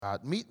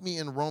Meet me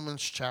in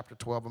Romans chapter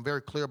 12. I'm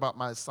very clear about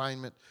my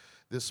assignment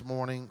this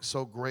morning.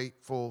 So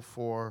grateful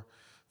for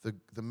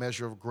the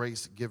measure of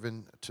grace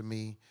given to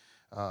me.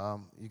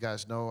 You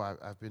guys know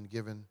I've been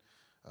given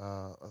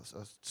a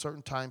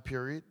certain time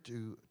period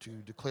to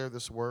declare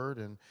this word,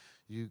 and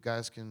you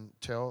guys can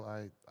tell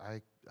I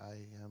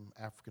am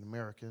African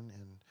American,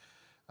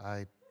 and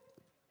I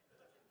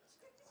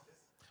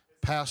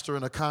pastor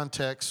in a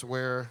context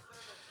where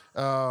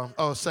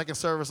second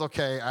service.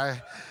 Okay,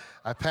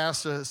 I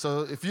pastor.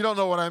 So if you don't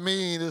know what I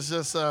mean, it's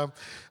just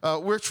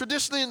we're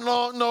traditionally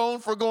known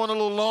for going a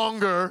little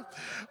longer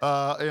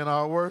in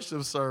our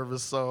worship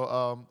service.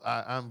 So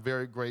I'm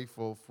very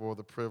grateful for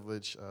the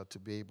privilege to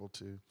be able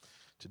to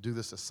do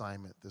this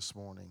assignment this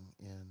morning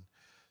in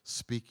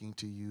speaking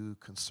to you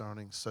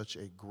concerning such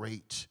a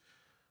great,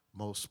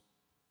 most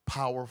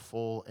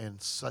powerful,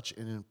 and such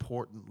an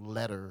important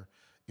letter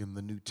in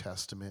the New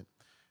Testament.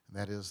 And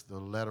that is the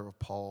letter of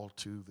Paul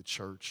to the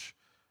church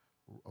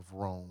of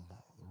Rome,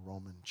 the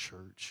Roman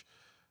church.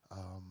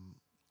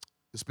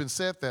 It's been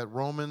said that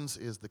Romans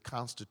is the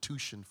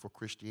constitution for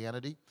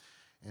Christianity,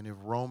 and if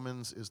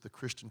Romans is the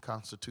Christian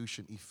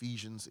constitution,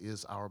 Ephesians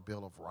is our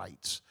Bill of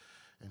Rights.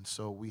 And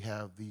so we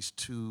have these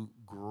two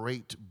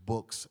great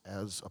books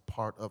as a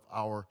part of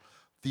our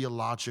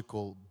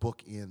theological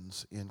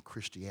bookends in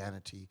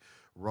Christianity.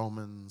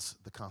 Romans,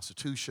 the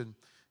Constitution;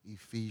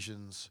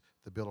 Ephesians,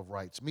 the Bill of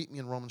Rights. Meet me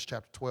in Romans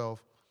chapter 12.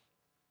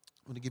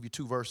 I'm going to give you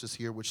two verses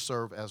here which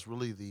serve as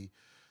really the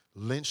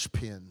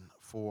linchpin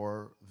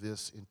for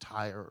this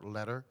entire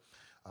letter.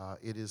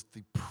 It is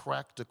the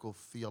practical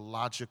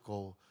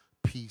theological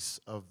piece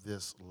of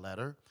this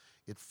letter.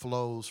 It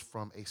flows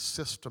from a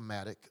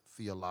systematic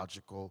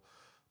theological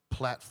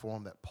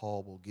platform that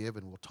Paul will give,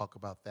 and we'll talk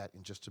about that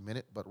in just a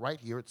minute. But right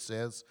here it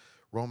says,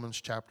 Romans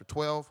chapter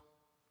 12,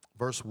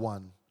 verse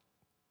 1.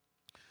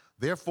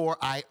 Therefore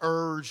I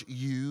urge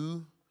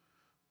you,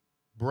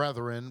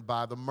 brethren,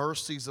 by the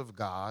mercies of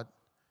God,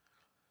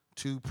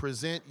 to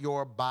present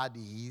your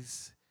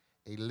bodies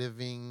a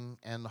living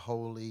and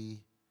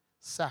holy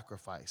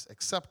sacrifice,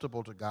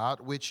 acceptable to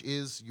God, which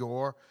is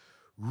your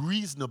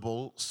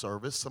reasonable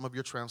service. Some of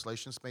your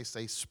translations may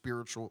say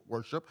spiritual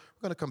worship.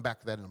 We're going to come back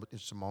to that in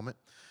just a moment.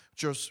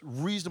 Just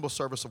reasonable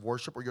service of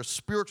worship, or your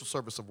spiritual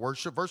service of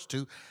worship. Verse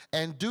 2,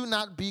 and do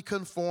not be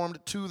conformed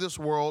to this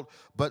world,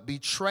 but be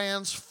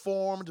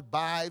transformed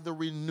by the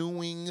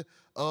renewing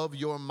of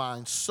your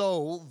mind,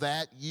 so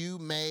that you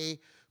may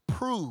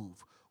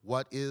prove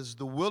what is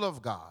the will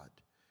of God,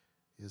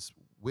 is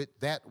with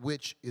that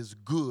which is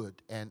good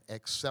and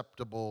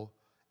acceptable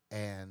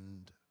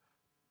and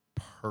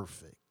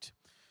perfect.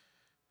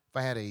 If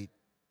I had a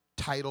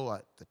title,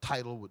 the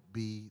title would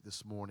be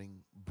this morning,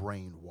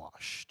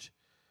 Brainwashed.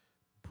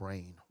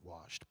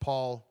 Brainwashed.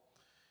 Paul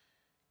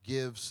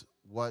gives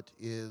what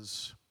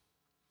is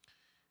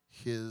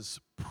his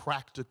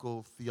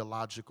practical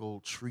theological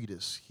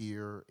treatise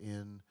here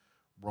in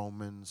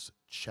Romans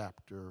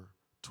chapter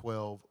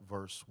 12,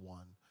 verse 1.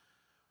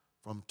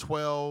 From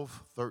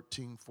 12,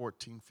 13,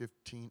 14,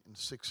 15, and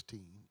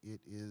 16,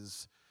 it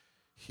is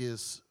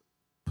his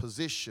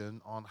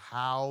position on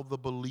how the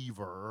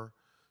believer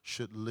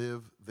should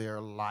live their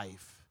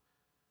life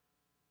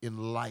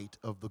in light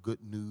of the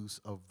good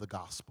news of the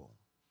gospel.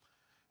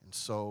 And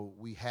so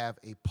we have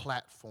a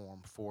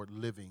platform for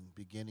living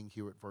beginning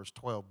here at verse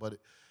 12, but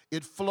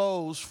it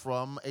flows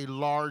from a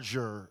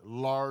larger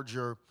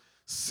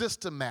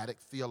systematic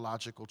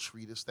theological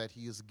treatise that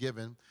he has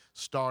given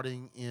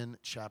starting in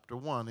chapter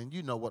 1. And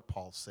you know what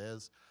Paul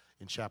says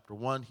in chapter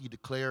 1. He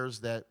declares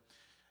that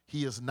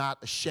he is not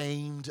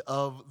ashamed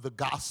of the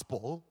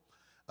gospel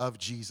of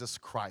Jesus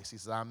Christ. He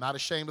says, I'm not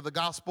ashamed of the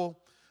gospel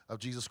of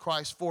Jesus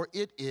Christ, for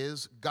it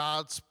is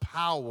God's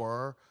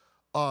power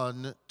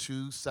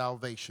unto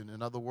salvation.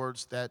 In other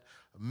words, that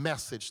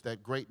message,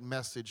 that great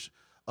message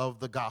of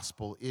the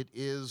gospel, it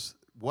is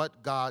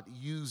what God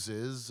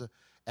uses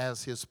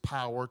as his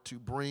power to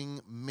bring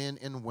men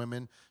and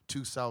women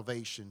to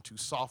salvation, to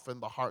soften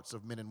the hearts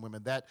of men and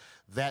women.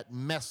 That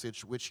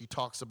message which he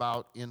talks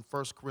about in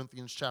 1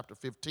 Corinthians chapter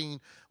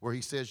 15, where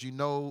he says, you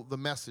know the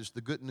message,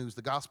 the good news,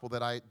 the gospel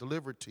that I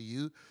delivered to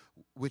you,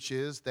 which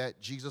is that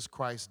Jesus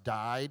Christ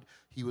died,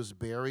 he was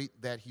buried,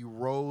 that he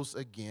rose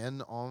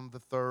again on the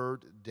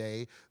third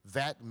day.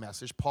 That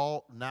message,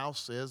 Paul now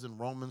says in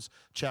Romans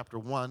chapter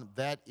 1,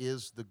 that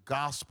is the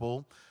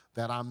gospel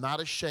that I'm not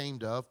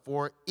ashamed of,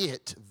 for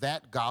it,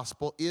 that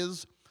gospel,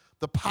 is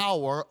the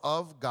power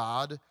of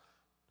God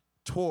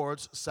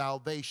towards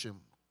salvation.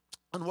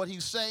 And what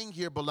he's saying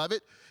here, beloved,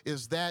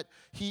 is that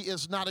he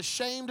is not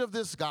ashamed of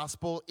this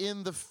gospel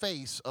in the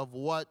face of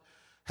what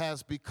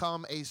has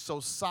become a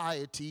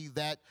society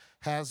that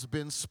has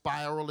been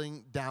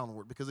spiraling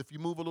downward. Because if you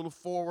move a little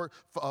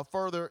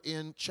further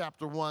in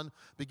chapter 1,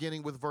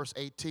 beginning with verse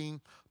 18,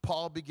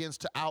 Paul begins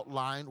to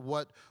outline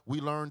what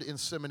we learned in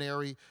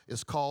seminary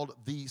is called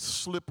the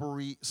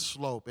slippery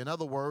slope. In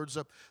other words,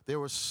 there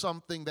was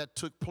something that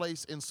took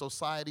place in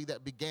society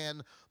that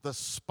began the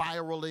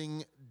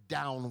spiraling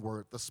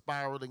downward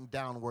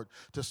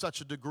to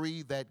such a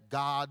degree that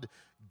God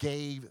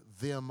gave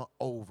them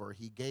over.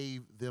 He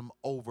gave them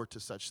over to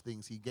such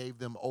things. He gave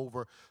them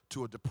over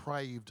to a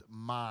depraved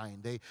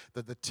mind.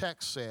 The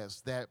text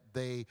says that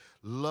they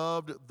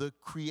loved the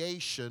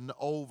creation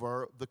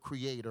over the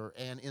Creator.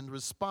 And in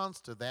response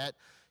to that,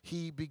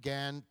 he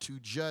began to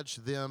judge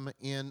them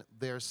in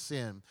their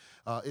sin.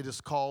 It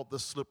is called the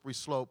slippery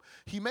slope.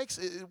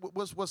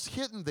 What's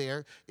hidden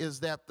there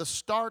is that the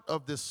start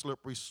of this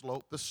slippery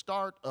slope, the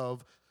start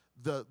of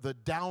the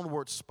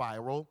downward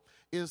spiral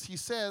is, he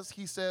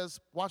says,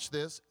 watch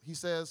this, he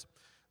says,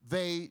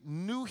 they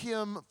knew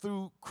him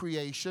through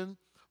creation,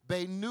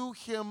 they knew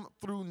him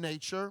through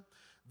nature,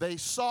 they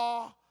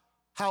saw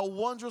how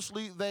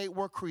wondrously they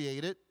were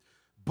created,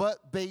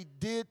 but they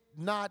did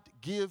not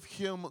give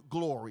him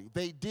glory.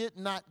 They did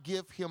not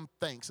give him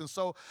thanks. And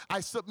so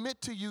I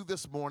submit to you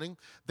this morning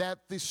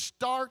that the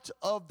start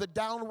of the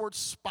downward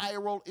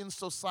spiral in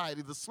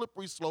society, the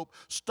slippery slope,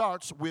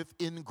 starts with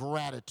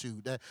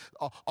ingratitude.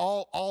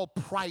 All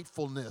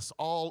pridefulness,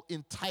 all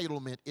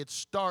entitlement, it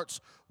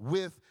starts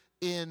with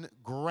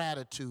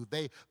ingratitude.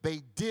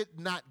 They did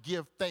not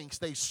give thanks.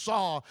 They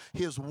saw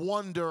his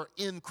wonder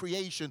in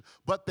creation,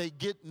 but they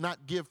did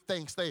not give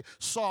thanks. They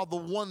saw the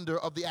wonder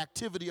of the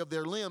activity of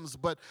their limbs,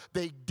 but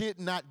they did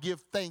not give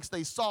thanks.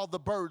 They saw the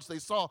birds, they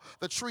saw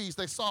the trees,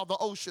 they saw the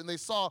ocean, they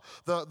saw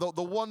the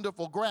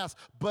wonderful grass,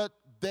 but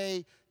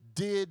they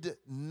did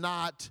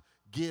not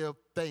give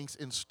thanks.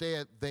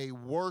 Instead, they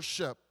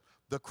worship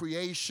the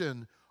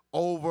creation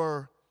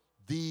over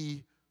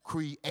the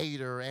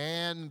Creator,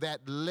 and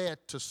that led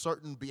to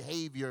certain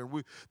behavior.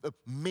 The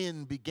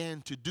men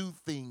began to do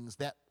things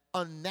that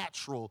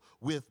unnatural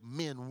with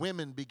men.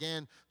 Women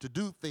began to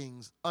do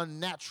things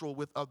unnatural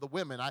with other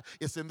women.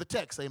 It's in the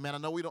text, amen. I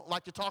know we don't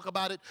like to talk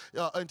about it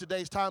in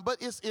today's time,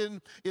 but it's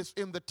in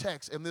the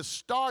text. And this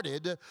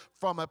started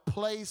from a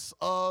place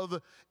of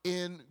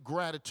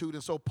ingratitude.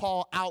 And so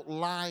Paul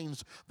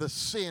outlines the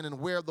sin and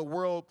where the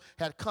world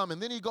had come.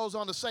 And then he goes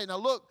on to say, now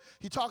look,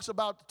 he talks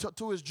about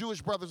to his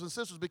Jewish brothers and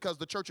sisters, because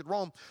the church at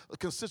Rome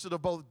consisted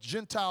of both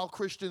Gentile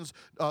Christians,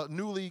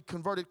 newly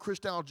converted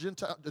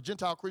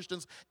Gentile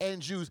Christians,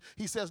 and Jews.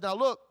 He says, now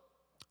look,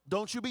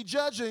 don't you be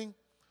judging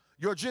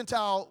your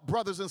Gentile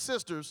brothers and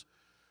sisters,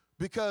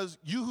 because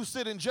you who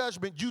sit in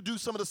judgment, you do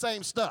some of the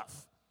same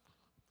stuff.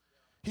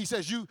 He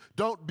says, you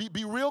don't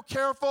be real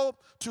careful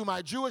to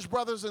my Jewish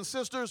brothers and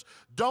sisters.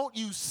 Don't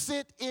you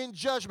sit in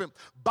judgment.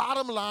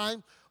 Bottom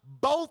line,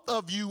 both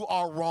of you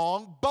are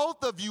wrong.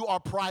 Both of you are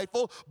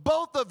prideful.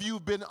 Both of you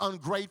have been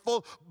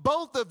ungrateful.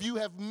 Both of you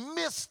have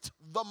missed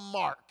the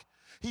mark.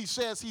 He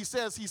says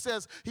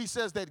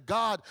that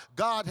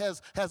God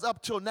has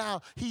up till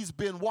now, he's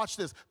been, watch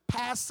this,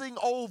 passing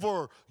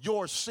over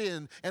your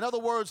sin. In other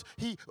words,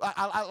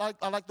 I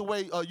like the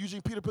way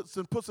Eugene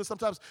Peterson puts it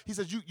sometimes. He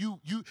says,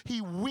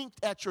 he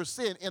winked at your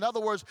sin. In other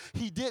words,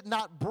 he did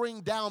not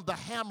bring down the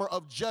hammer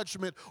of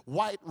judgment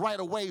right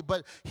away,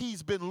 but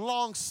he's been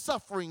long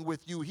suffering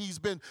with you. He's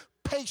been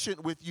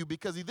patient with you,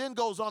 because he then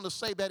goes on to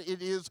say that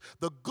it is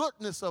the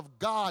goodness of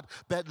God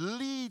that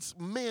leads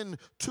men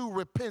to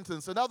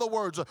repentance. In other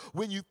words,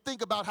 when you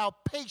think about how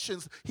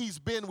patient he's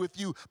been with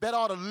you, that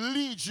ought to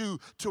lead you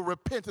to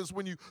repentance.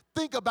 When you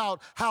think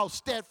about how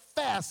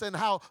steadfast and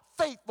how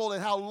faithful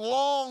and how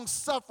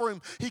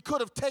long-suffering he could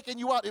have taken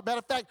you out. As a matter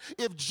of fact,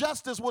 if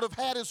justice would have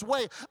had its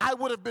way, I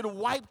would have been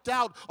wiped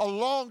out a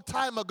long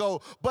time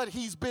ago. But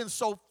he's been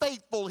so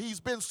faithful. He's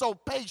been so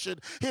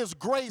patient. His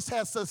grace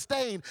has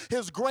sustained.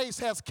 His grace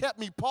has kept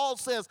me. Paul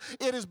says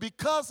it is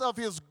because of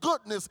his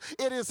goodness.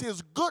 It is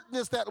his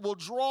goodness that will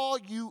draw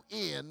you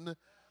in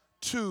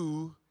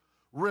to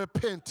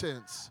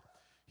repentance.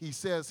 He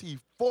says he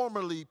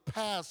formerly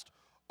passed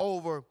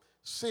over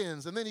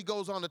sins. And then he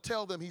goes on to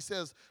tell them, he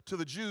says to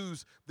the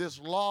Jews,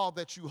 this law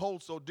that you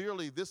hold so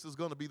dearly, this is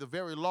going to be the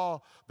very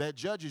law that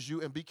judges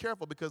you. And be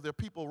careful, because there are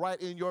people right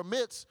in your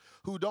midst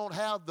who don't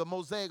have the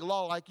Mosaic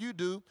law like you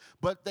do,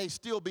 but they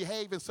still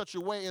behave in such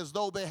a way as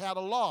though they had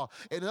a law.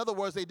 In other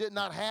words, they did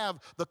not have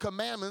the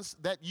commandments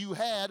that you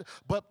had,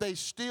 but they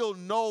still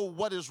know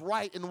what is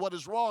right and what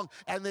is wrong,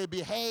 and they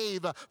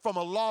behave from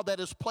a law that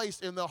is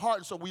placed in their heart.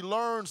 And so we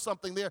learn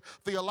something there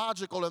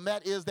theological, and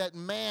that is that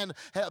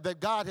that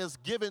God has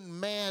given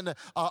man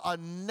a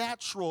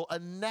natural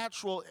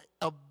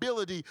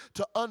ability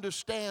to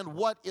understand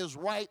what is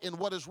right and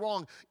what is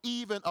wrong,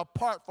 even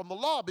apart from the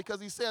law, because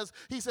he says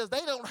they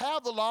don't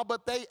have the law,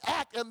 but they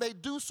act and they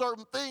do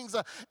certain things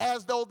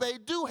as though they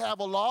do have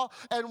a law.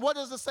 And what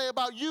does it say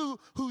about you,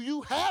 who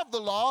you have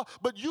the law,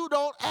 but you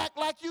don't act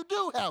like you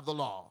do have the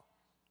law?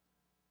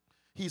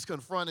 He's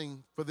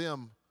confronting for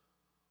them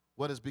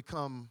what has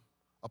become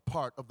a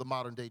part of the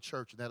modern day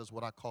church, and that is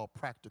what I call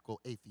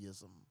practical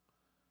atheism.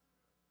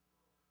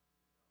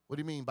 What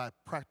do you mean by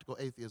practical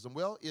atheism?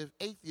 Well, if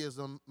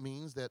atheism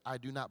means that I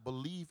do not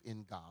believe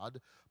in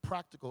God,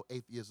 practical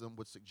atheism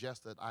would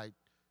suggest that I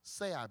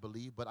say I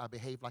believe, but I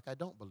behave like I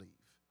don't believe.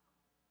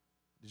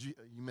 You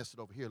missed it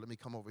over here. Let me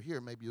come over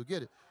here. Maybe you'll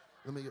get it.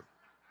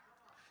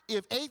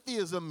 If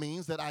atheism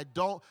means that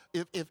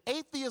if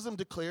atheism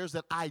declares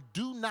that I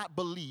do not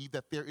believe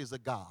that there is a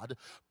God,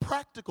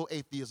 practical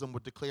atheism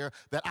would declare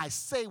that I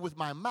say with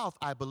my mouth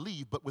I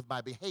believe, but with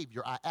my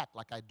behavior I act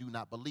like I do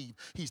not believe.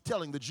 He's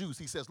telling the Jews,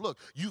 he says, look,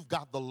 you've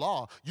got the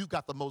law, you've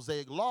got the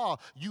Mosaic law,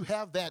 you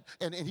have that,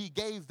 and he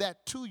gave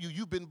that to you.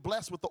 You've been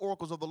blessed with the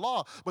oracles of the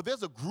law, but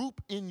there's a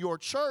group in your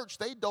church,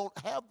 they don't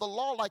have the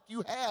law like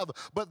you have,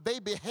 but they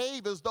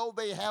behave as though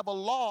they have a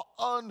law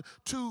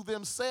unto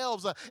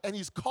themselves, and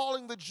he's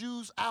calling the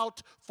Jews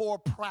out for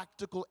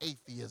practical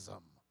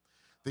atheism.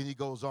 Then he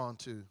goes on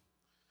to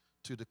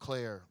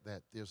declare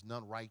that there's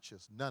none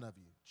righteous, none of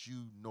you,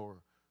 Jew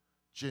nor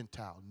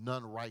Gentile,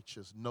 none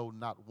righteous, no,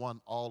 not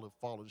one. All have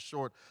fallen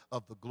short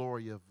of the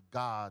glory of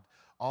God.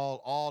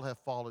 All have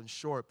fallen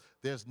short.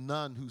 There's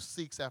none who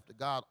seeks after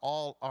God.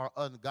 All are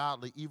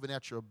ungodly, even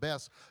at your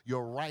best.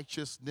 Your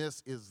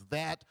righteousness is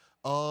that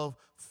of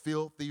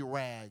filthy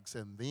rags.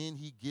 And then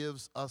he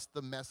gives us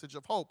the message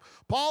of hope.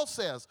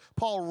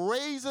 Paul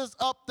raises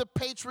up the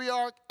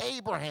patriarch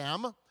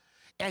Abraham,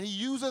 and he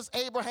uses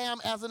Abraham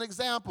as an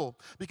example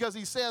because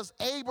he says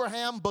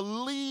Abraham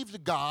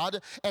believed God,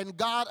 and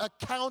God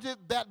accounted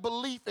that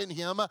belief in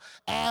him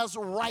as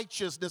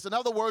righteousness. In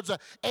other words,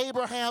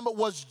 Abraham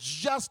was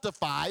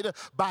justified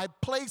by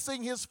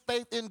placing his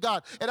faith in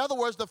God. In other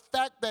words, the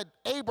fact that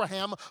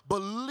Abraham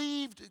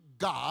believed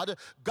God,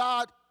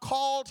 God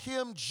called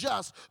him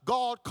just,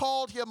 God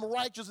called him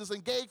righteousness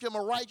and gave him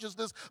a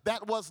righteousness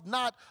that was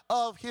not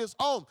of his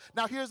own.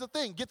 Now here's the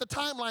thing, get the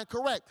timeline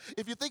correct.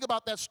 If you think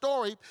about that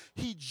story,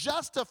 he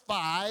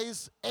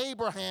justifies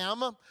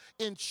Abraham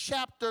in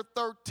chapter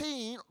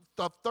 13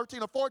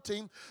 or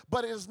 14,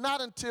 but it is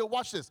not until,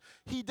 watch this,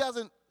 he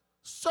doesn't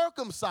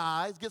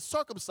get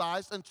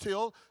circumcised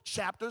until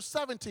chapter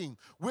 17,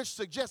 which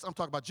suggests, I'm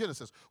talking about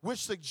Genesis, which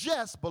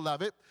suggests,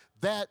 beloved,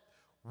 that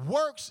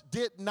works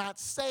did not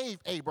save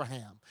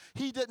Abraham.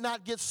 He did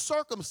not get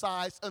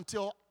circumcised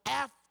until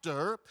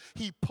after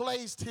he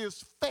placed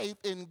his faith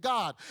in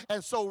God.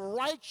 And so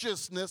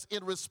righteousness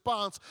in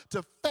response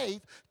to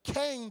faith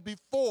came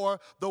before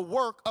the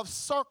work of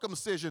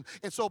circumcision.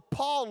 And so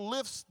Paul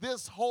lifts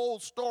this whole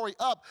story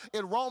up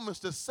in Romans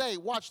to say,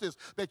 watch this,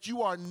 that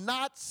you are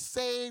not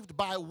saved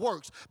by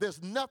works.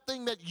 There's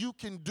nothing that you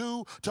can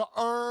do to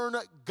earn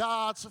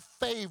God's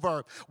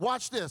favor.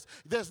 Watch this.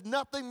 There's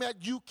nothing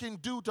that you can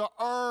do to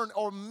earn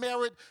or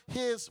merit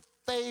his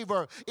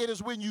favor. It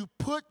is when you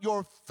put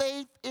your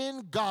faith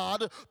in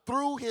God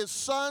through his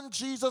son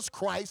Jesus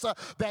Christ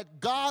that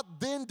God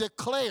then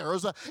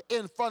declares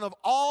in front of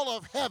all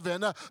of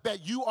heaven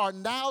that you are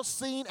now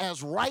seen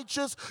as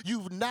righteous.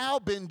 You've now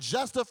been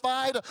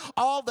justified.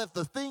 All that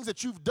the things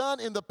that you've done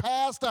in the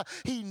past,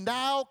 he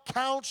now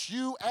counts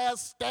you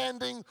as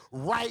standing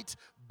right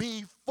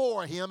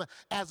before him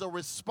as a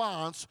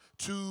response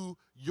to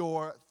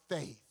your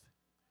faith.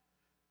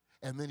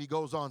 And then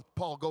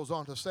Paul goes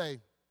on to say,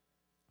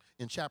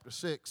 in chapter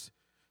 6,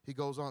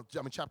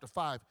 chapter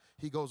 5,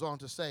 he goes on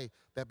to say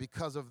that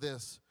because of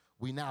this,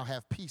 we now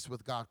have peace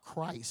with God.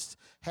 Christ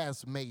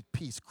has made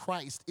peace.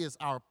 Christ is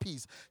our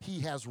peace.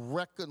 He has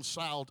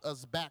reconciled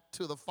us back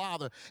to the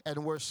Father.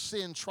 And where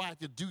sin tried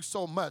to do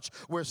so much,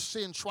 where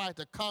sin tried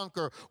to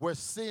conquer, where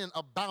sin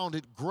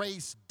abounded,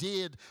 grace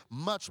did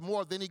much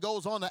more. Then he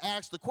goes on to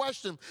ask the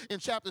question in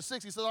chapter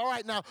 6. He says, all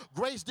right, now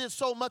grace did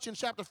so much in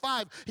chapter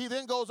 5. He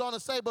then goes on to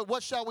say, but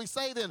what shall we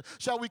say then?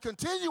 Shall we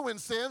continue in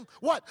sin?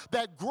 What?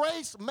 That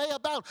grace may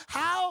abound.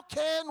 How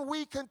can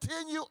we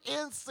continue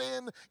in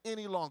sin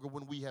any longer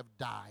when we have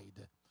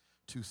died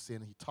to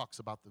sin? He talks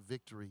about the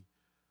victory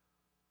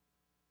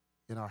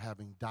in our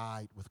having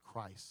died with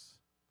Christ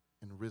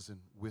and risen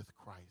with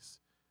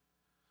Christ.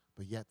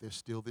 But yet there's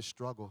still this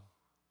struggle.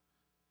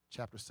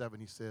 Chapter 7,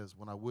 he says,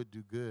 when I would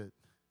do good,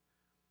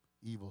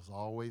 evil's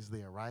always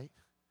there, right?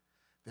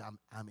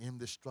 I'm in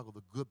this struggle.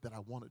 The good that I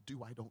want to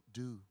do, I don't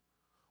do.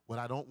 What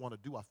I don't want to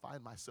do, I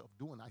find myself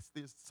doing.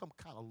 There's some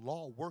kind of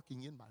law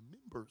working in my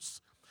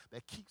members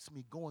that keeps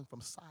me going from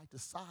side to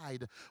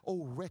side.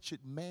 Oh, wretched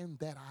man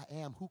that I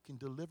am, who can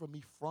deliver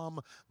me from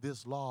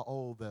this law?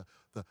 Oh,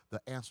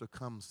 the answer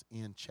comes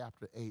in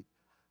chapter 8.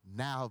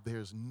 Now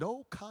there's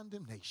no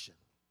condemnation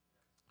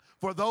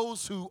for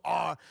those who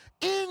are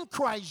in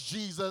Christ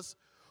Jesus,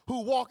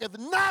 who walketh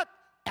not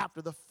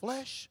after the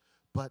flesh,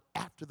 but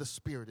after the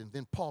Spirit. And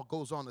then Paul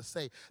goes on to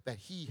say that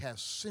he has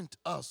sent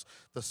us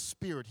the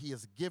Spirit. He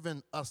has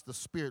given us the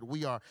Spirit.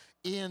 We are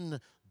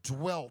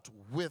indwelt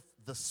with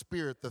the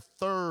Spirit. The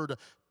third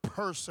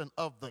person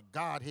of the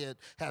Godhead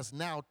has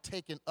now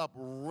taken up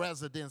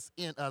residence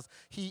in us.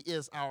 He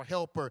is our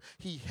helper.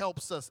 He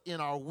helps us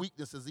in our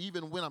weaknesses,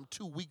 even when I'm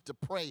too weak to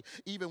pray,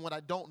 even when I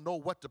don't know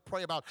what to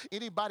pray about.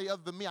 Anybody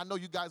other than me, I know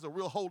you guys are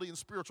real holy and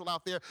spiritual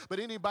out there,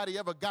 but anybody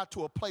ever got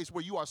to a place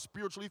where you are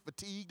spiritually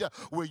fatigued,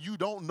 where you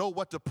don't know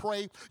what to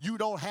pray, you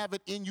don't have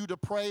it in you to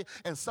pray,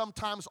 and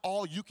sometimes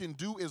all you can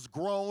do is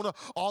groan,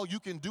 all you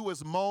can do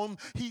is moan?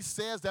 He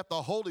says that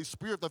the Holy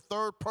Spirit, the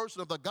third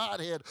person of the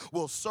Godhead,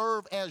 will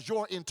serve as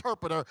your interpreter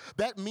interpreter.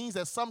 That means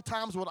that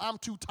sometimes when I'm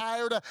too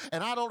tired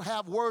and I don't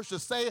have words to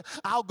say,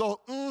 I'll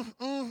go,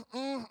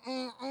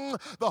 The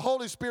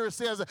Holy Spirit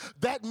says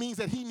that means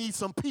that he needs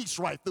some peace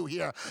right through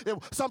here.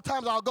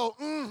 Sometimes I'll go,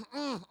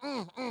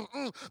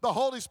 The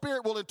Holy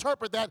Spirit will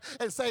interpret that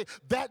and say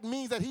that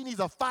means that he needs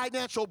a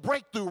financial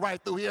breakthrough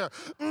right through here.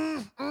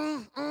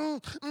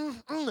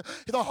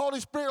 The Holy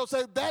Spirit will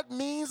say that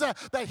means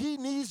that he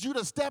needs you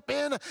to step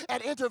in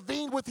and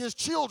intervene with his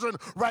children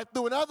right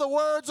through. In other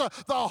words,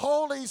 the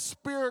Holy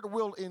Spirit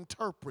will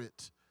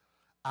interpret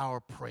our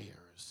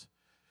prayers.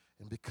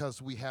 And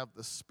because we have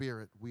the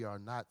Spirit, we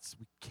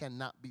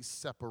cannot be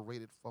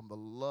separated from the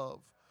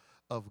love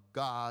of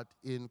God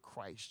in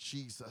Christ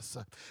Jesus.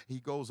 He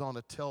goes on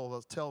to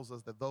tells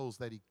us that those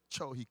that he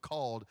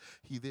called,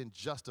 he then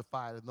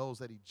justified, and those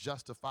that he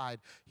justified,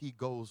 he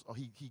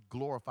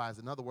glorifies.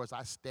 In other words,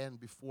 I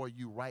stand before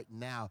you right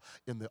now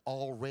in the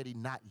already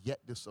not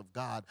yetness of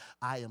God.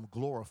 I am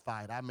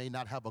glorified. I may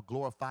not have a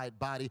glorified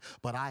body,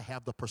 but I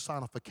have the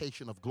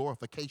personification of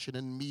glorification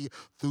in me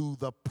through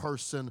the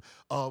person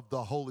of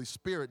the Holy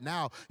Spirit.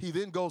 Now, he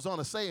then goes on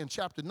to say in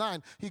chapter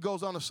 9, he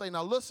goes on to say,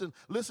 now listen,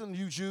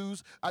 you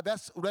Jews,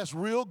 that's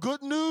real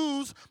good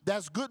news.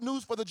 That's good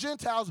news for the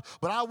Gentiles,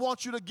 but I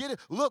want you to get it.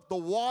 Look, the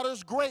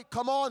water's great.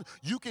 Come on,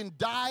 you can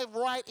dive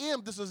right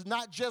in. This is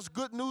not just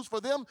good news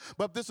for them,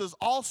 but this is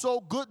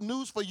also good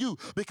news for you,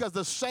 because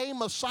the same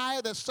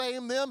Messiah that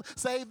saved them,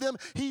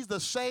 he's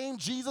the same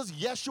Jesus,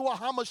 Yeshua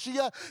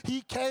HaMashiach.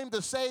 He came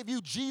to save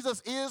you.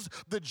 Jesus is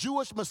the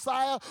Jewish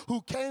Messiah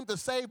who came to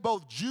save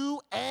both Jew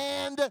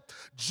and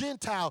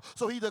Gentile.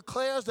 So he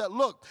declares that,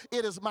 look,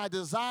 it is my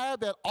desire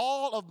that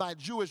all of my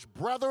Jewish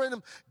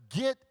brethren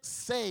get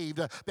saved,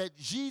 that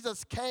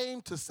Jesus came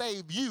to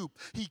save you.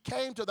 He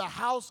came to the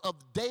house of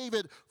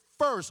David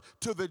first,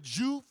 to the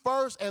Jew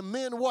first, and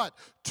then what?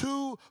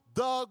 To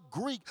the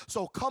Greek.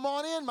 So come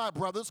on in, my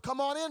brothers. Come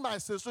on in, my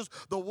sisters.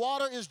 The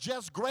water is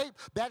just great.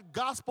 That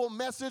gospel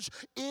message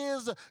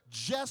is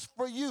just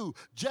for you.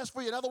 Just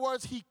for you. In other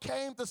words, he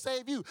came to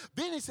save you.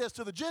 Then he says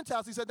to the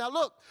Gentiles, he said, now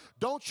look,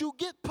 don't you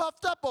get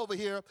puffed up over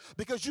here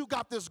because you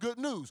got this good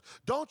news.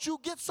 Don't you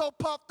get so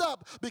puffed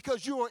up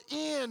because you are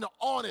in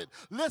on it.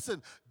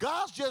 Listen,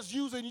 God's just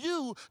using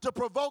you to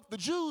provoke the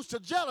Jews to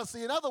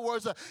jealousy. In other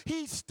words,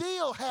 he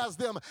still has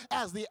them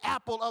as the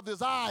apple of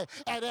his eye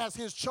and as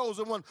his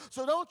chosen one.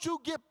 So don't you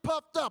get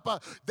puffed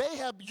up.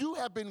 You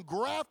have been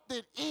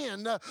grafted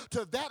in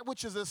to that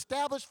which is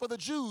established for the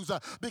Jews,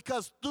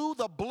 because through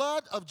the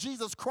blood of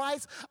Jesus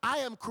Christ, I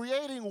am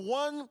creating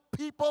one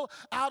people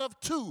out of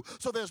two.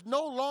 So there's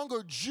no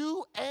longer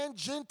Jew and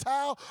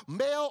Gentile,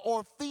 male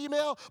or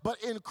female,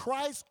 but in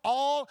Christ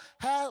all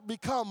have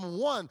become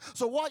one.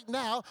 So right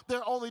now, there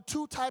are only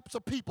two types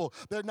of people.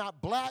 They're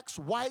not blacks,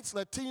 whites,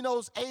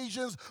 Latinos,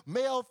 Asians,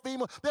 male,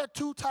 female. There are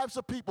two types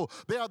of people.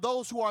 There are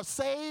those who are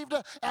saved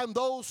and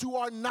those who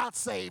are not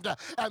saved.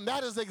 And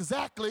that is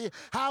exactly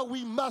how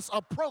we must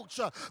approach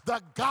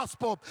the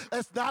gospel.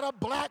 It's not a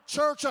black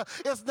church.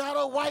 It's not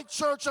a white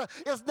church.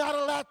 It's not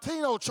a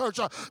Latino church.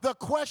 The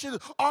question is,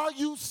 are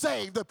you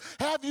saved?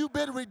 Have you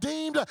been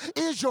redeemed?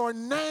 Is your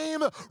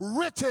name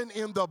written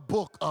in the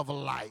book of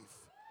life?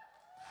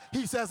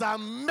 He says,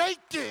 I'm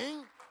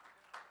making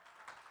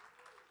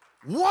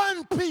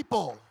one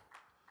people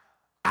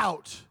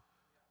out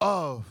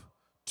of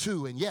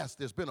two. And yes,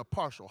 there's been a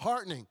partial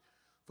hardening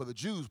for the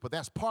Jews, but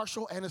that's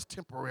partial and it's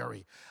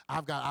temporary.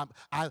 I've got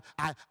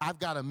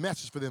a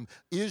message for them.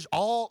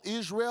 All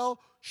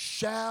Israel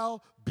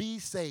shall be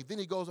saved. Then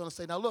he goes on to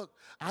say, now look,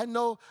 I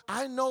know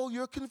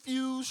you're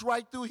confused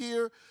right through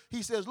here.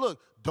 He says, look,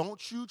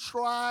 don't you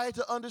try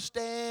to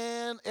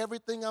understand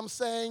everything I'm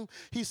saying.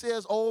 He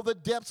says, oh, the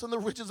depths and the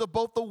riches of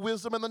both the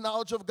wisdom and the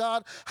knowledge of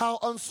God, how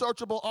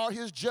unsearchable are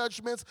his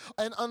judgments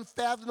and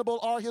unfathomable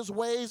are his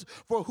ways.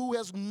 For who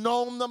has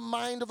known the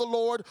mind of the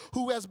Lord,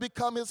 who has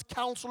become his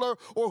counselor,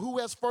 or who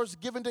has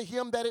first given to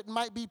him that it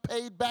might be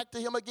paid back to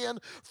him again?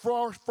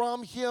 For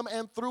from him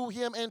and through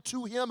him and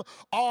to him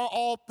are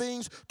all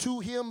things.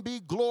 To him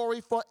be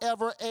glory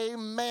forever.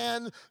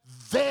 Amen.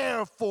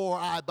 Therefore,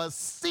 I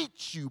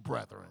beseech you,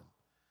 brethren,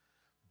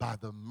 by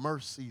the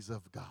mercies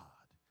of God.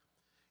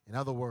 In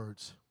other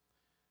words,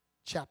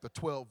 chapter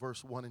 12,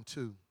 verse 1 and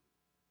 2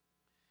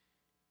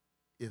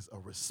 is a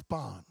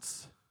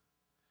response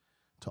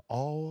to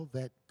all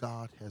that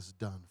God has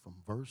done from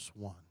verse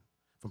 1,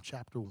 from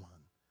chapter 1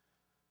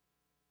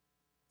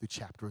 through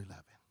chapter 11.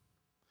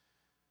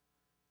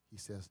 He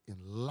says, in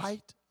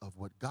light of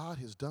what God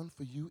has done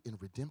for you in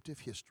redemptive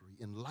history,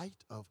 in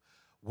light of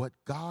what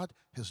God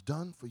has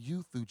done for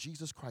you through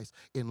Jesus Christ,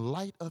 in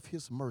light of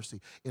his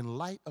mercy, in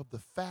light of the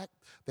fact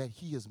that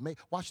he has made,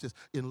 watch this,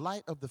 in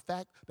light of the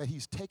fact that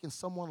he's taken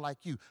someone like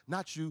you,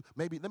 not you,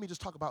 maybe, let me just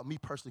talk about me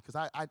personally,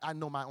 because I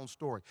know my own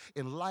story.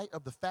 In light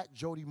of the fact,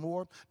 Jody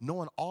Moore,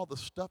 knowing all the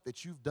stuff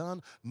that you've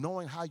done,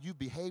 knowing how you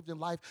behaved in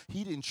life,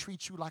 he didn't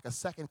treat you like a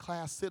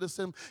second-class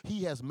citizen.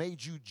 He has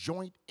made you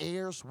joint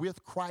heirs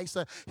with Christ.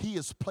 He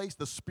has placed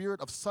the spirit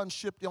of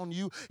sonship on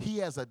you. He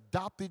has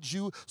adopted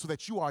you so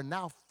that you are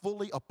now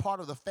fully a part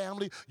of the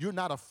family. You're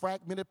not a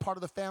fragmented part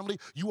of the family.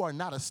 You are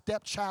not a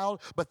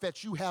stepchild, but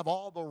that you have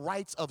all the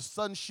rights of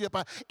sonship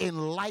in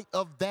light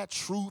of that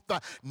truth.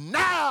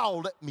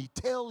 Now let me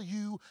tell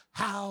you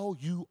how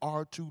you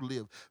are to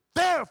live.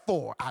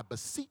 Therefore, I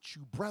beseech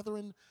you,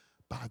 brethren,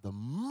 by the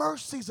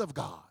mercies of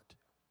God,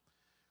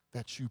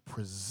 that you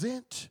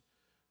present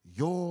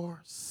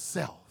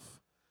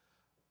yourself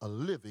a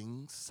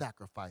living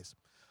sacrifice.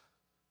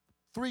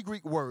 3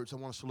 Greek words I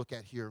want us to look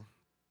at here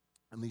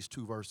in these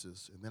 2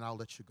 verses, and then I'll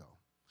let you go.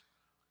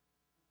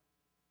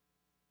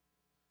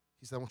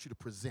 He said, I want you to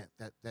present.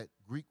 That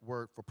Greek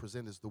word for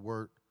present is the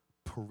word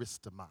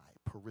peristomai,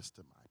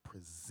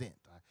 present.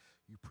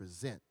 You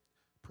present.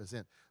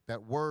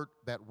 That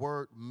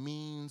word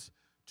means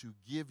to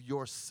give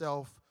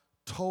yourself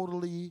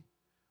totally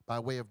by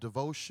way of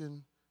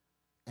devotion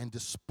and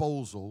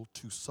disposal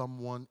to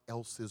someone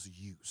else's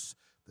use.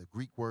 The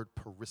Greek word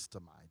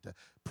peristomai, to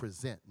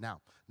present.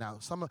 Now,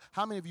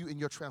 how many of you in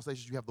your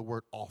translations you have the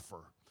word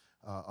offer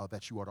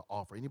that you are to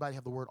offer? Anybody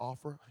have the word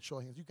offer? Show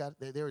of hands. You got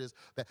it. There it is.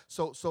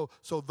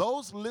 So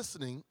those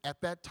listening at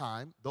that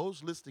time,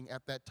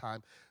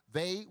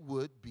 they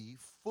would be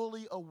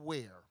fully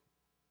aware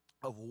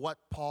of what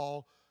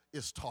Paul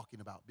is talking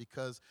about,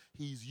 because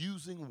he's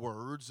using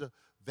words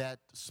that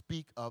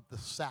speak of the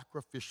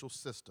sacrificial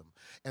system.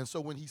 And so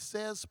when he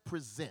says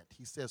present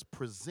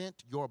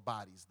your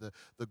bodies.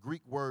 The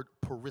Greek word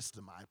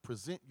peristomai,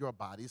 present your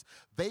bodies.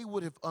 They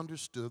would have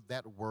understood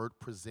that word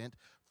present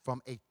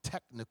from a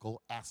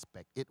technical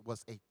aspect. It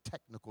was a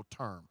technical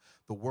term.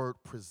 The word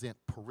present,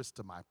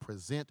 peristomai,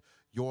 present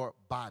your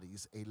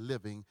bodies a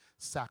living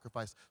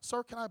sacrifice.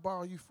 Sir, can I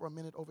borrow you for a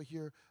minute over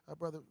here?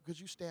 Brother, could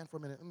you stand for a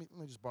minute? Let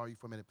me just borrow you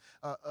for a minute.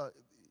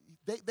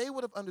 They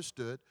would have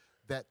understood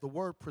that the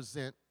word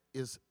present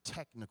is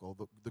technical,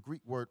 the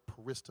Greek word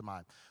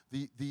peristomai.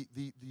 The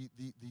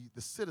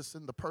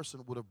citizen, the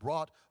person, would have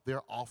brought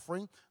their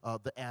offering,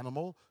 the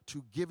animal,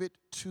 to give it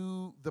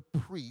to the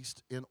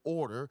priest in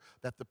order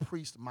that the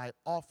priest might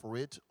offer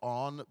it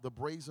on the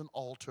brazen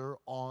altar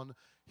on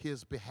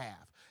his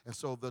behalf. And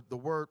so the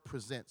word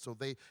present, so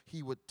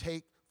he would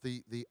take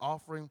the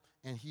offering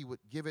and he would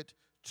give it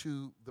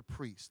to the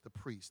priest.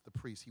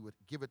 He would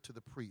give it to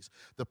the priest.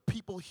 The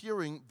people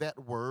hearing that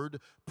word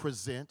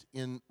present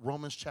in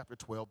Romans chapter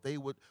 12, they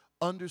would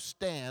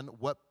understand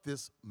what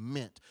this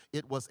meant.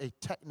 It was a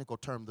technical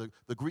term.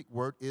 The Greek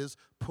word is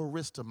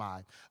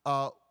peristomai.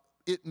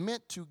 It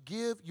meant to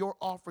give your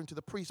offering to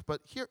the priest.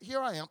 But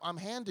here I am. I'm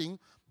handing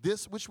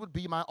this, which would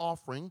be my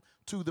offering,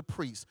 to the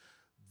priest.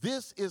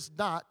 This is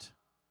not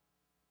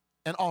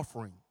an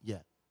offering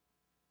yet.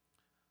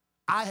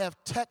 I have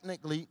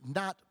technically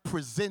not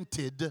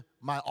presented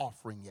my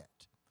offering yet.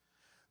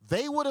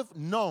 They would have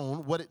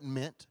known what it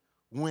meant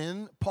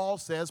when Paul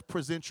says,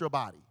 present your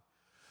body.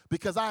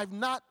 Because I have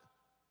not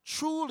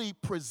truly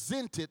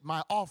presented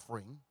my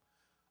offering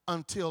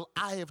until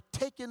I have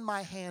taken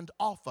my hand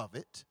off of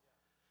it,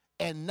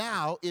 and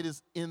now it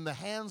is in the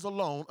hands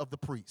alone of the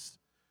priest.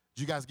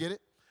 Did you guys get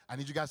it? I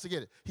need you guys to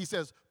get it. He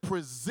says,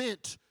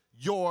 present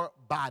your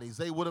bodies.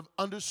 They would have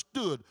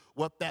understood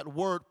what that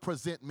word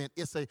present meant.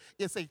 It's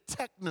a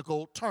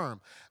technical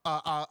term.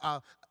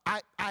 I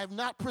have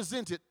not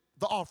presented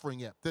the offering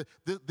yet.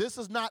 This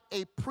is not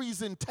a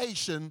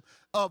presentation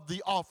of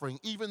the offering.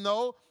 Even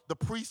though the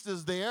priest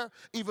is there,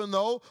 even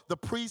though the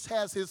priest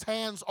has his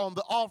hands on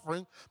the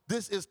offering,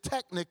 this is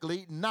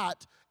technically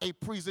not a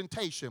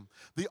presentation.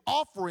 The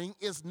offering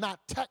is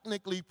not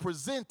technically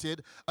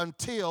presented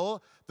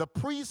until the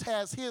priest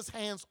has his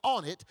hands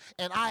on it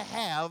and I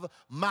have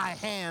my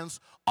hands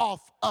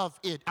off of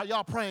it. Are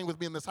y'all praying with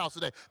me in this house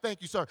today?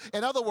 Thank you, sir.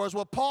 In other words,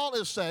 what Paul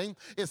is saying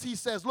is he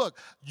says, look,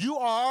 you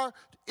are,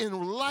 in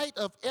light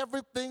of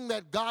everything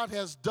that God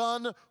has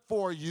done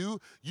for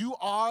you, you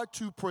are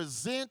to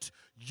present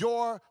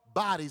your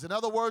bodies. In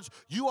other words,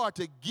 you are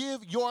to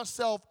give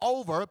yourself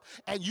over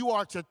and you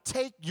are to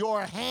take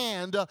your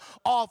hand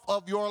off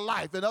of your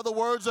life. In other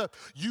words,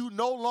 you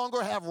no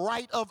longer have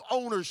right of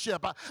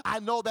ownership.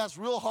 I know that's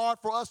real hard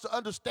for us to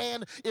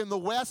understand in the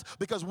West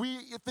because we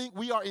think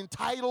we are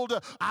entitled.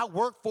 I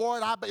work for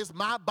it. It's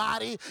my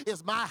body.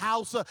 It's my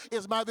house.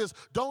 It's my this.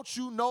 Don't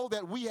you know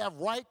that we have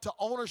right to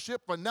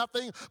ownership for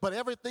nothing, but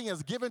everything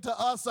is given to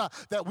us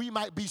that we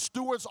might be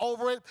stewards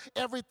over it.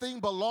 Everything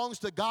belongs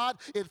to God.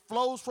 It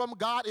flows from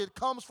God. It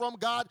comes from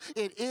God.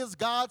 It is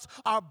God's.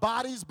 Our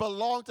bodies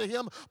belong to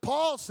Him.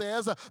 Paul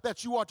says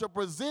that you are to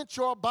present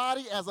your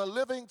body as a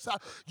living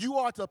sacrifice. You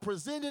are to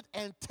present it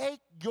and take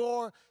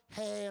your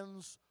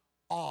hands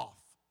off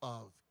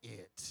of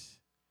it.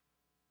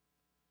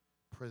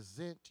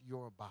 Present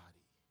your body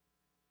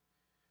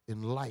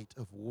in light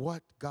of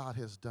what God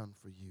has done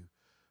for you.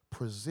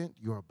 Present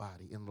your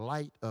body in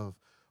light of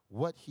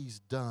what He's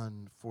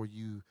done for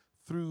you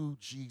through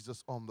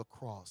Jesus on the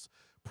cross.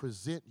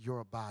 Present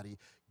your body.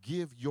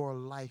 Give your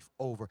life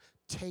over.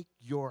 Take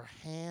your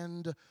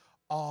hand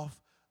off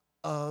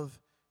of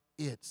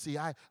it. See,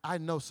 I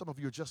know some of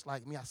you are just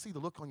like me. I see the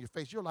look on your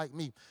face. You're like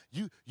me.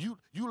 You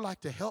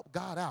like to help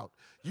God out.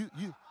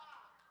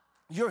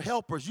 You're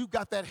helpers. You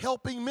got that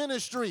helping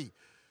ministry.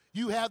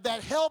 You have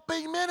that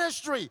helping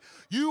ministry.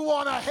 You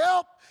want to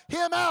help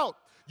him out.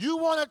 You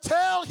want to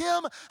tell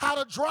him how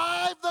to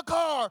drive the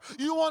car.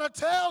 You want to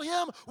tell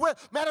him where.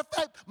 Matter of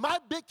fact,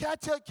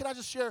 can I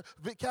just share,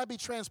 can I be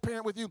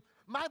transparent with you?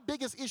 My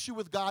biggest issue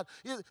with God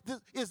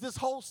is this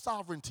whole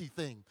sovereignty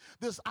thing.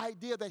 This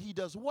idea that he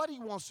does what he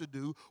wants to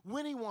do,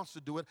 when he wants to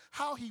do it,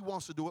 how he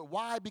wants to do it.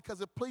 Why? Because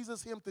it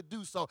pleases him to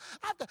do so.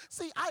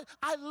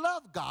 I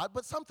love God,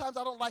 but sometimes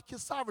I don't like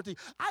his sovereignty.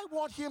 I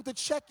want him to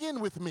check in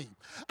with me.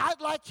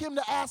 I'd like him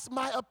to ask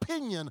my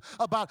opinion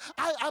about.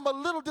 I'm a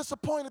little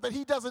disappointed that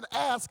he doesn't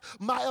ask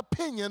my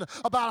opinion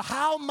about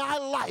how my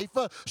life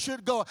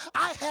should go.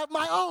 I have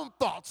my own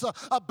thoughts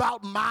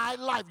about my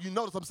life. You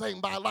notice I'm saying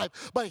my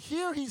life. But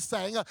here he's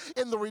saying,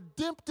 in the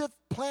redemptive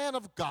plan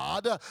of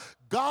God,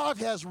 God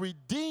has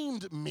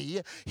redeemed me.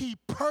 He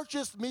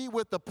purchased me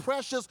with the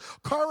precious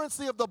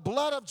currency of the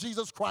blood of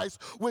Jesus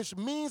Christ, which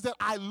means that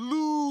I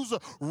lose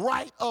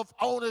right of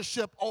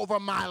ownership over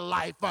my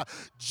life.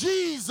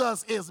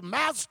 Jesus is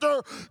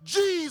master.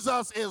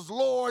 Jesus is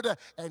Lord,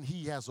 and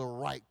he has a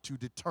right to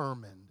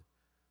determine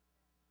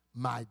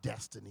my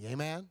destiny.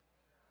 Amen?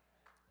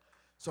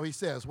 So he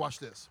says, watch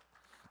this.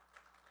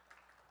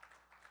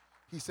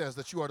 He says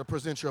that you are to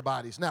present your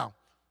bodies. Now,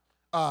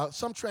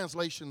 some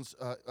translations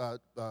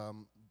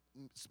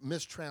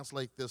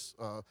mistranslate this,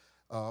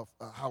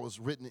 how it's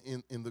written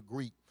in the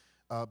Greek,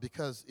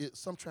 because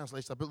some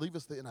translations, I believe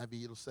it's the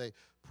NIV, it'll say,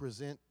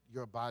 present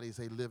your bodies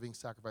a living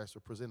sacrifice, or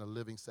present a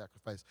living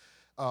sacrifice.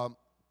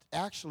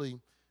 Actually,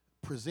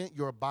 present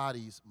your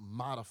bodies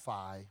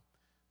modify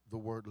the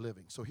word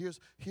living. So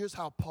here's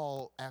how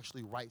Paul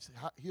actually writes.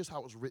 Here's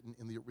how it was written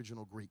in the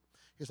original Greek.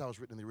 Here's how it was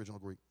written in the original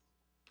Greek.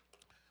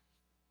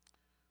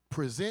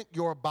 Present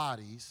your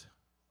bodies,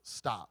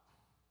 stop.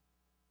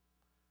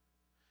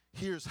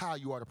 Here's how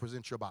you are to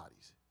present your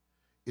bodies.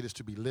 It is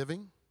to be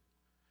living,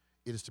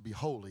 it is to be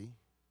holy,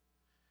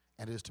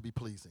 and it is to be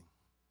pleasing.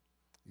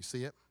 You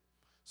see it?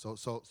 So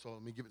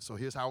let me give it. So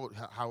here's how it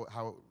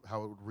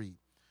would read.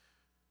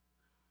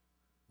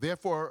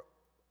 Therefore,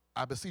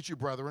 I beseech you,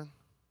 brethren,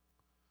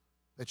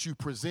 that you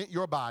present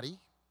your body,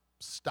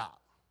 stop.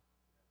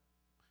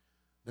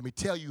 Let me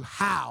tell you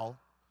how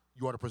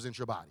you are to present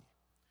your body.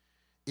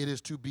 It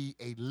is to be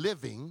a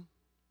living,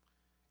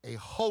 a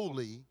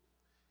holy,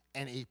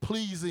 and a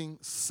pleasing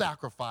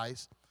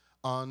sacrifice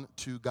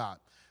unto God.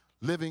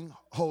 Living,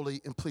 holy,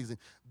 and pleasing.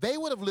 They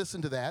would have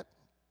listened to that,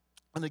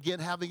 and again,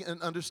 having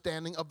an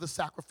understanding of the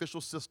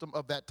sacrificial system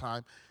of that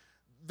time,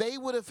 they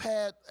would have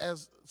had,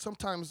 as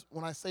sometimes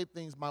when I say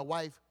things, my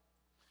wife,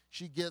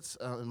 she gets,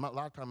 a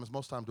lot of times,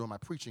 most time during my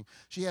preaching,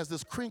 she has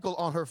this crinkle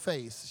on her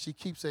face. She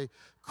keeps a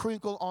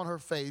crinkle on her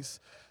face,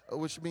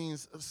 which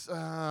means,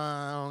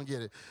 I don't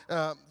get it.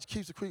 She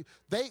keeps a crinkle.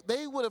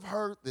 They would have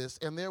heard this,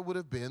 and there would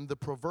have been the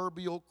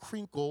proverbial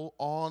crinkle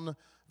on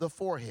the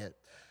forehead,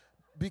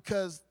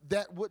 because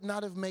that would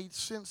not have made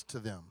sense to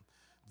them,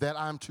 that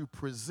I'm to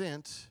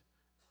present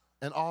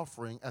an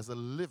offering as a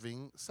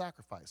living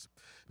sacrifice.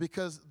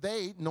 Because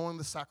they, knowing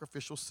the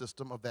sacrificial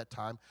system of that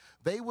time,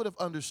 they would have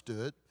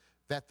understood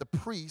that the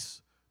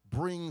priest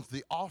brings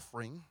the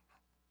offering,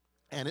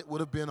 and it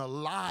would have been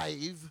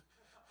alive.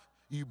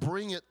 You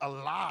bring it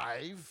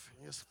alive,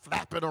 it's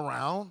flapping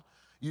around.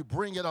 You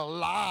bring it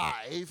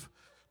alive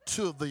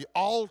to the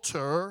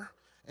altar,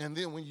 and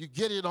then when you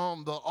get it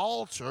on the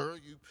altar,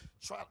 you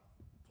try to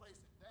place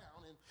it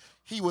down, and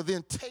he would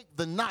then take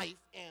the knife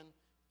and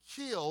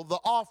kill the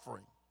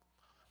offering.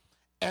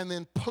 And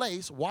then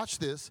place, watch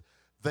this,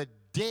 the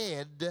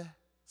dead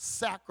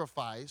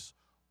sacrifice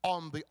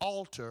on the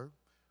altar,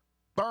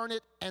 burn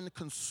it and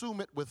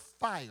consume it with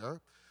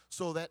fire,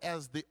 so that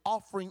as the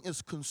offering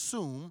is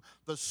consumed,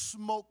 the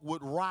smoke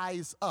would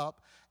rise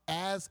up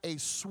as a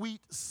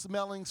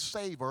sweet-smelling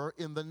savor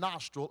in the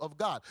nostril of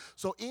God.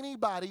 So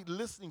anybody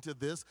listening to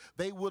this,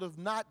 they would have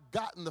not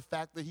gotten the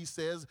fact that he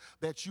says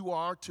that you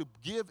are to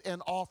give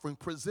an offering,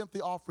 present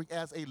the offering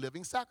as a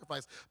living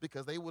sacrifice,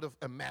 because they would have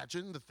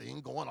imagined the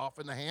thing going off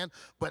in the hand.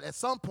 But at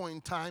some point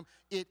in time,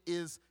 it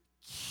is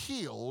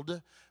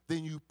killed.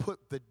 Then you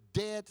put the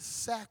dead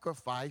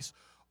sacrifice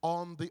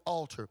on the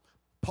altar.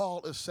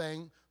 Paul is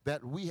saying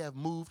that we have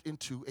moved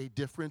into a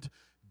different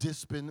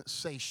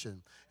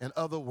dispensation. In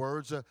other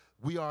words,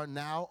 we are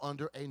now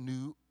under a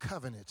new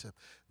covenant.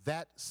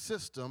 That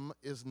system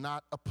is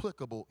not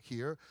applicable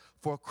here,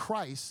 for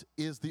Christ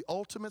is the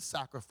ultimate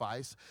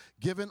sacrifice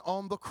given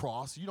on the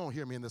cross. You don't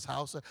hear me in this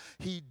house.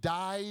 He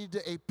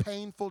died a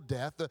painful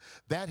death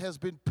that has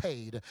been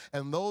paid.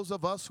 And those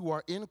of us who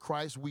are in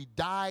Christ, we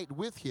died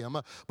with him,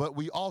 but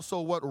we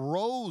also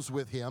rose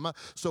with him.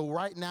 So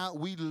right now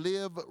we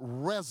live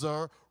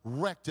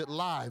resurrected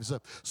lives.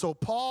 So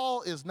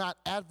Paul is not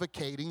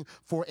advocating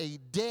for a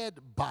dead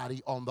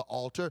body on the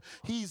altar.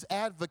 He's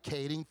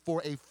advocating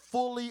for a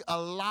fully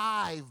alive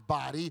alive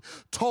body,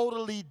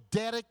 totally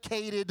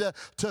dedicated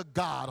to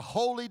God,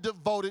 wholly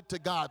devoted to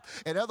God.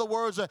 In other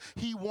words,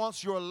 he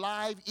wants your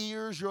live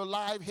ears, your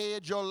live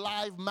head, your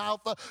live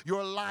mouth,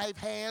 your live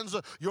hands,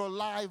 your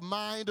live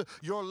mind,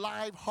 your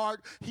live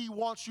heart. He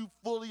wants you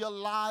fully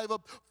alive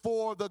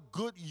for the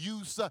good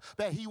use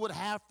that he would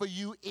have for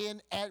you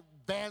in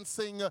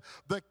advancing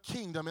the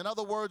kingdom. In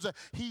other words,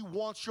 he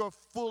wants your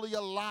fully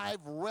alive,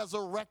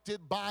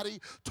 resurrected body,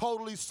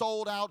 totally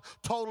sold out,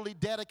 totally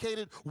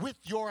dedicated, with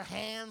your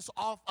hands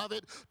off of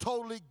it,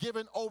 totally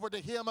given over to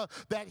him,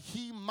 that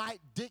he might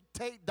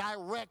dictate,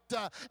 direct,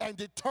 and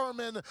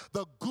determine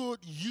the good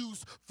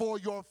use for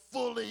your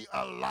fully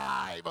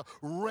alive,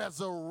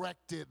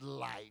 resurrected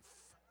life.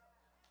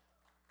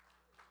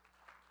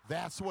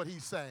 That's what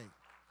he's saying.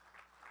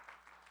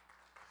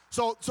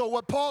 So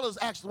what Paul is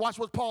actually, watch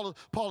what Paul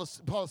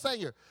is saying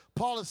here.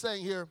 Paul is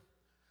saying here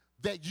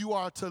that you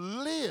are to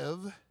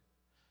live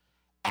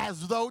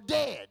as though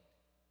dead.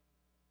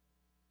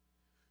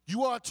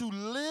 You are to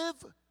live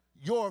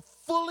your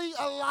fully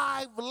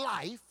alive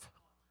life,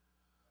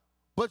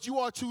 but you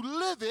are to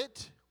live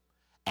it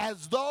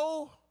as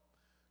though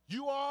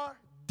you are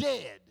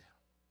dead.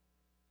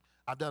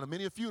 I've done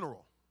many a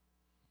funeral,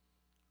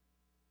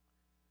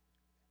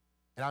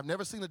 and I've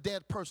never seen a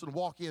dead person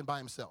walk in by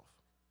himself.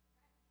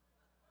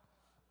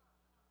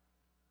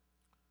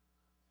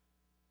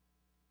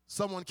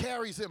 Someone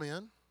carries him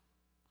in.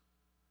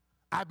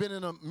 I've been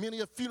in many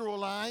a funeral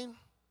line,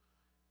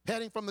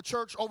 heading from the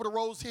church over to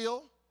Rose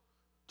Hill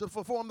to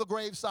perform the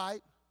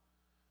gravesite,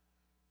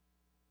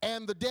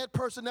 and the dead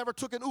person never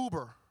took an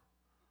Uber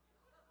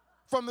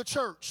from the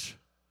church.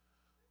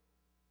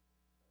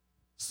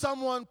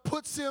 Someone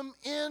puts him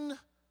in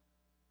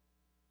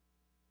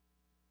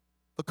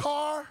the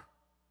car,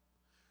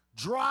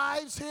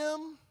 drives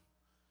him,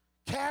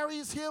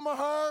 carries him or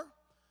her.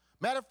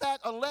 Matter of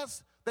fact,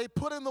 unless they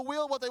put in the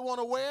will what they want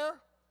to wear,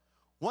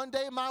 one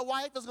day my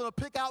wife is going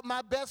to pick out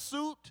my best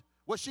suit,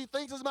 what she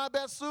thinks is my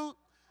best suit.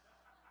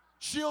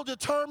 She'll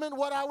determine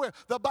what I wear.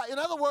 In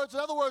other words,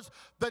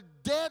 the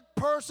dead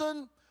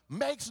person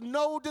makes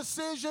no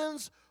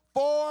decisions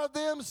for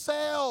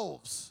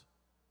themselves.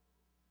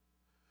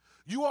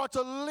 You are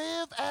to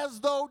live as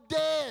though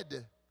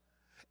dead.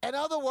 In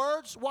other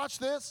words, watch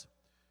this.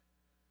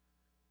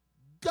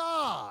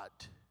 God,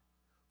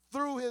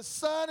 through his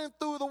Son and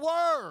through the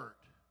Word,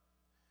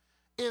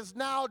 is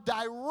now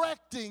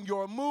directing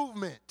your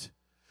movement,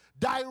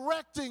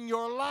 directing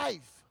your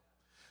life,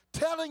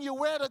 telling you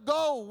where to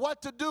go,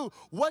 what to do,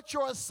 what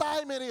your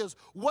assignment is,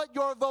 what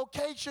your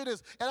vocation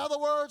is. In other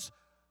words,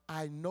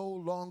 I no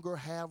longer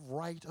have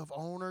right of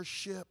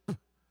ownership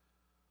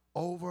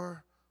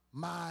over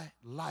my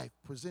life.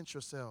 Present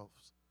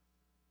yourselves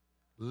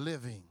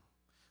living.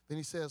 Then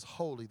he says,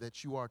 holy,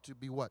 that you are to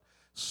be what?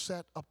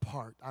 Set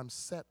apart. I'm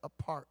set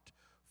apart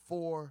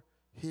for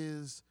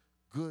his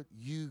good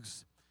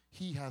use.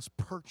 He has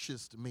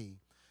purchased me.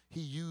 He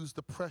used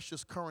the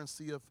precious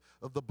currency of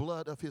the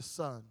blood of his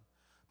Son.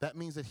 That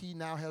means that he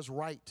now has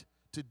right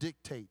to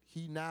dictate.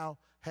 He now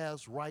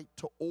has right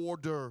to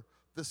order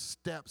the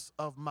steps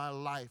of my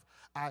life.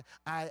 I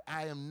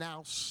am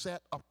now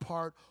set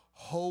apart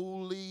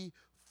wholly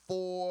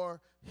for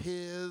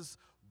his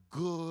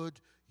good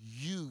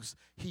use.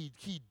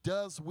 He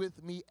does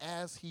with me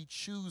as he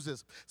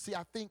chooses. See,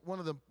 I think one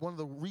of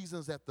the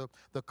reasons that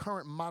the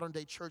current modern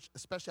day church,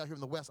 especially out here in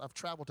the West, I've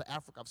traveled to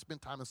Africa, I've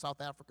spent time in South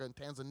Africa and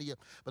Tanzania,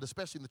 but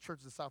especially in the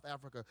churches in South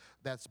Africa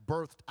that's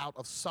birthed out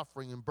of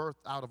suffering and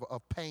birthed out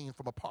of pain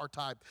from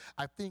apartheid.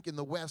 I think in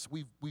the West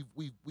we've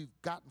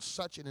gotten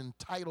such an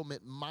entitlement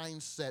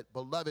mindset,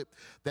 beloved,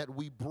 that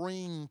we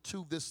bring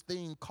to this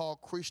thing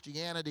called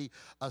Christianity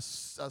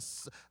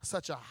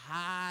such a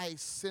high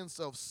sense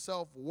of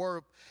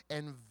self-worth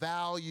and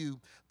value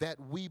that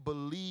we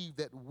believe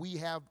that we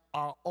have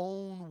our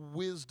own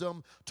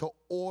wisdom to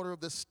order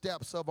the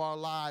steps of our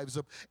lives.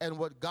 And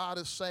what God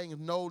is saying,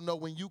 no,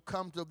 when you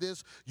come to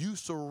this, you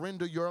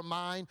surrender your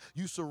mind,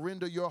 you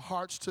surrender your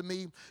hearts to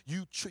me,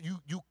 you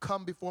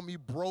come before me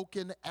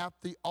broken at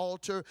the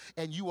altar,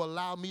 and you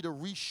allow me to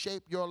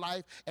reshape your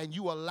life, and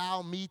you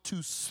allow me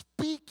to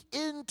speak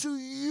into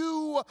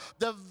you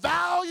the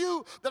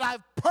value that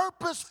I've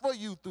purposed for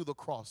you through the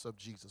cross of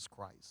Jesus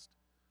Christ.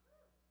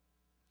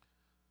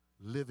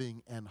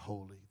 Living and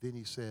holy. Then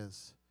he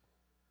says,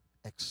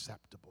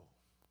 acceptable,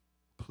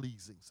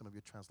 pleasing. Some of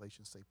your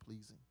translations say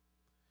pleasing.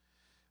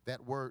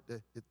 That word,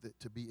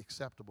 to be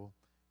acceptable,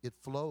 it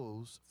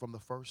flows from the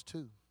first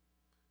two.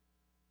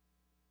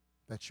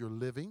 That you're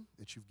living,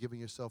 that you've given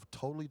yourself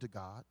totally to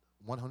God,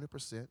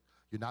 100%.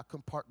 You're not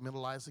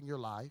compartmentalizing your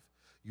life.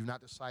 You've not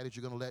decided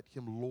you're going to let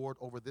him lord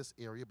over this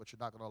area, but you're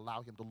not going to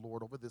allow him to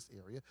lord over this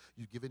area.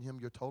 You've given him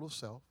your total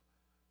self.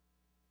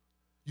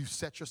 You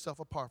set yourself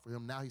apart for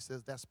him. Now he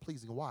says that's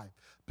pleasing. Why?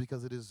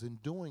 Because it is in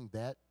doing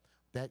that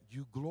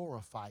you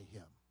glorify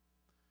him.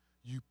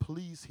 You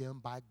please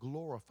him by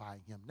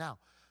glorifying him. Now,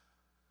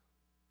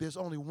 there's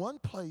only one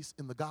place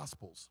in the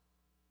Gospels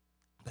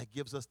that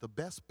gives us the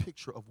best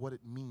picture of what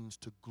it means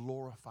to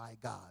glorify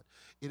God.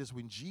 It is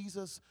when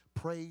Jesus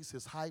prays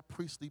his high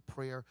priestly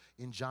prayer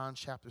in John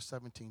chapter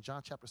 17.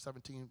 John chapter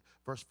 17,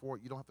 verse 4,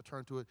 you don't have to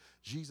turn to it.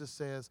 Jesus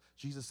says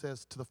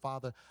to the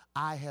Father,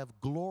 I have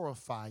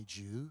glorified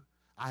you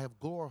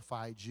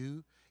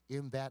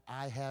in that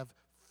I have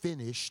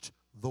finished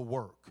the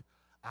work.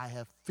 I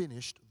have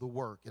finished the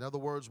work. In other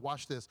words,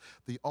 watch this.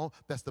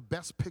 That's the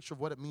best picture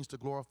of what it means to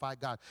glorify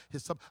God.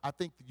 I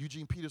think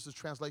Eugene Peterson's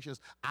translation is,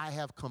 I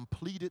have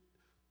completed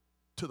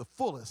to the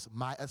fullest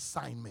my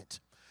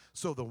assignment.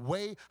 So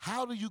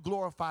how do you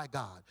glorify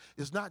God?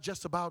 It's not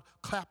just about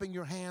clapping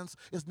your hands.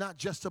 It's not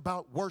just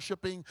about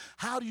worshiping.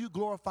 How do you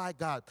glorify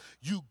God?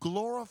 You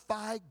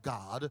glorify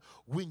God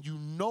when you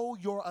know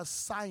your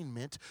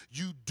assignment,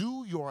 you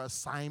do your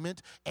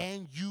assignment,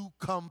 and you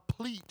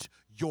complete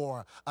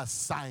your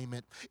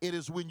assignment. It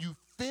is when you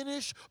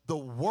finish the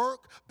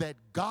work that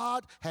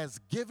God has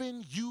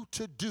given you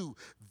to do.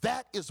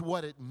 That is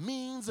what it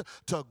means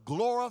to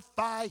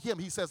glorify him.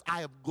 He says, I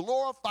have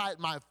glorified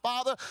my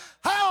Father.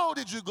 How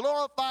did you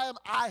glorify him?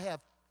 I have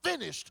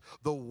finished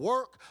the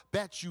work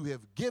that you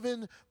have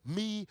given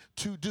me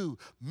to do.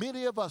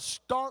 Many of us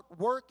start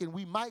work and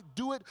we might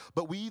do it,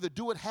 but we either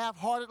do it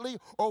half-heartedly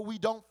or we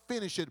don't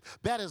finish it.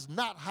 That is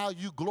not how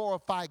you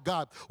glorify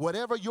God.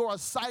 Whatever your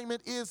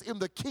assignment is in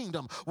the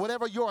kingdom,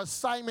 whatever your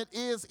assignment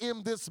is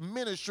in this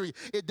ministry,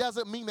 it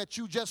doesn't mean that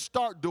you just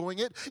start doing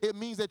it. It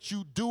means that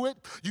you do it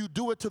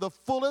to the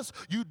fullest,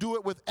 you do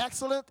it with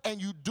excellence, and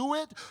you do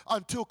it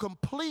until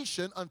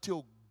completion,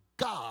 until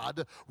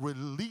God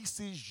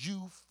releases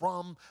you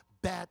from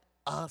that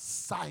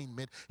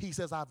assignment. He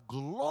says, I've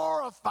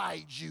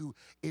glorified you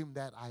in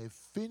that I have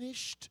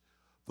finished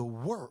the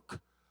work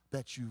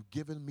that you've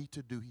given me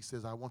to do. He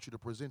says, I want you to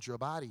present your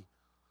body.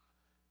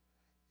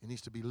 It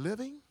needs to be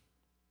living.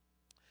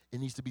 It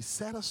needs to be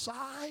set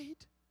aside.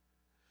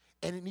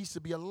 And it needs to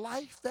be a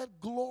life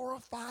that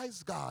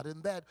glorifies God,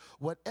 and that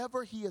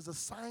whatever he has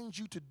assigned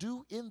you to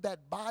do in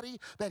that body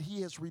that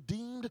he has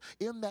redeemed,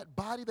 in that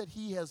body that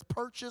he has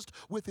purchased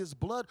with his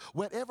blood,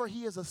 whatever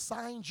he has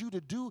assigned you to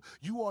do,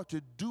 you are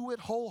to do it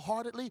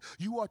wholeheartedly.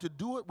 You are to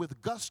do it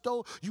with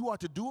gusto. You are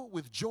to do it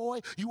with joy.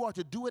 You are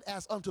to do it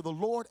as unto the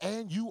Lord,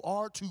 and you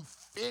are to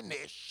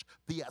finish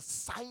the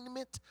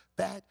assignment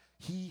that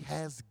he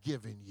has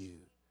given you.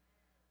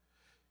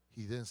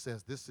 He then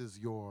says, this is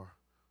your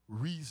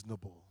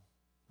reasonable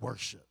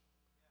worship.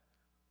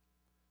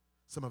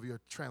 Some of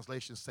your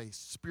translations say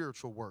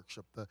spiritual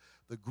worship.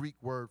 The Greek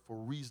word for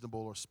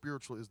reasonable or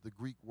spiritual is the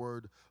Greek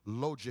word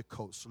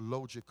logikos.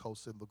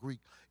 Logikos in the Greek,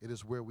 it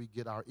is where we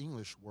get our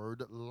English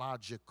word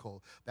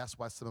logical. That's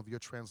why some of your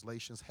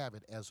translations have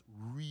it as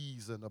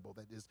reasonable.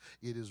 That is,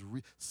 it is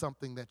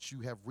something that you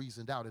have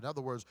reasoned out. In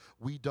other words,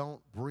 we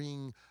don't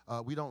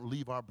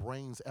leave our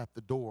brains at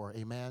the door.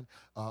 Amen.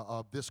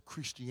 This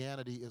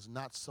Christianity is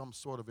not some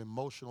sort of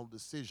emotional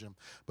decision,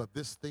 but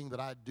this thing that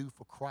I do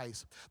for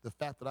Christ, the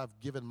fact that I've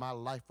given my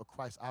life for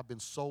Christ, I've been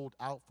sold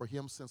out for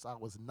him since I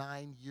was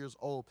 9 years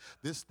old.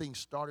 This thing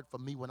started for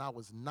me when I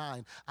was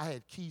 9. I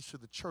had keys to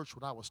the church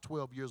when I was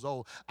 12 years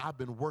old. I've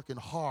been working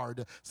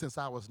hard since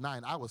I was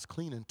 9. I was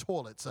cleaning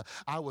toilets.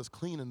 I was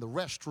cleaning the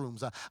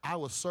restrooms. I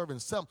was serving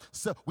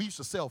we used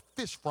to sell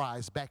fish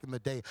fries back in the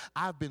day.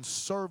 I've been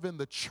serving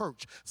the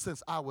church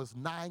since I was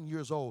 9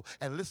 years old.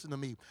 And listen to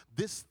me,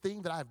 this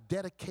thing that I've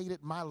dedicated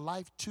my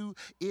life to,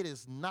 it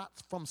is not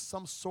from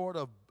some sort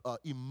of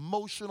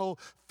emotional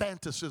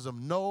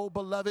fantasism. No,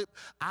 beloved,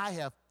 I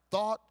have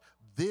thought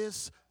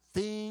this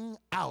thing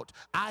out.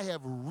 I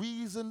have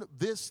reasoned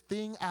this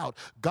thing out.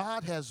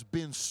 God has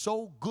been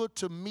so good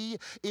to me.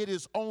 It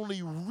is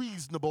only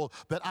reasonable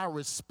that I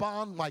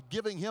respond by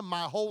giving him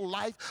my whole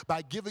life,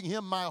 by giving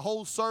him my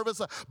whole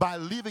service, by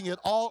leaving it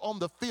all on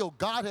the field.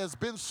 God has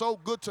been so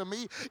good to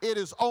me. It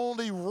is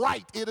only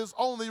right. It is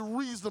only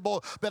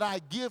reasonable that I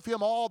give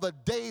him all the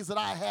days that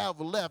I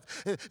have left.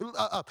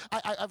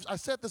 I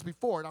said this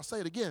before, and I'll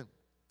say it again.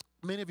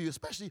 Many of you,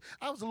 especially,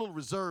 I was a little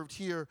reserved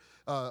here.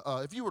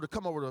 If you were to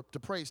come over to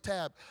Praise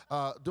Tab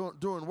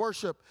during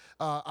worship,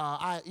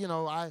 I'm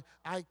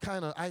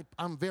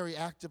very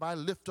active. I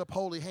lift up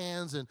holy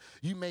hands, and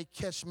you may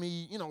catch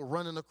me,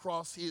 running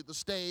across here the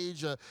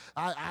stage.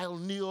 I'll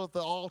kneel at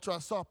the altar. I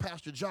saw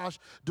Pastor Josh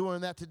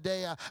doing that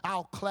today.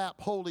 I'll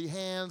clap holy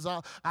hands.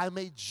 I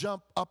may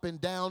jump up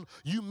and down.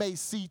 You may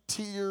see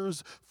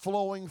tears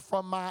flowing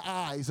from my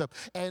eyes,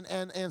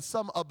 and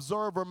some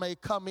observer may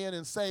come in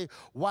and say,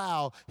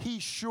 "Wow, he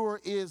sure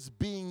is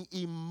being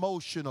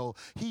emotional.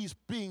 He's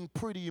being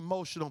pretty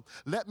emotional."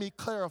 Let me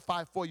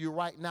clarify for you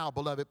right now,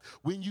 beloved.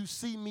 When you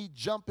see me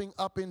jumping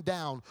up and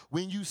down,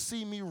 when you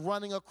see me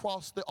running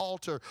across the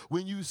altar,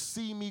 when you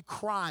see me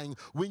crying,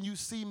 when you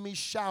see me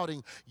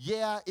shouting,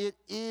 yeah, it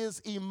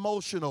is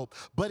emotional,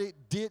 but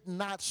it did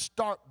not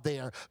start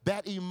there.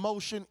 That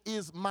emotion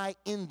is my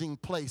ending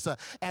place.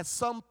 At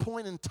some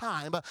point in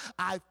time,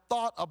 I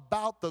thought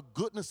about the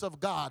goodness of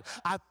God.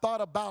 I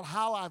thought about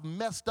how I've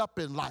messed up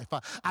in life.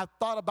 I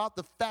thought about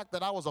the fact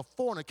that I was a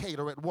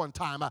fornicator at one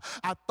time.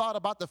 I thought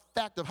about the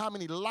fact of how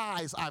many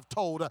lies I've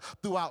told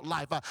throughout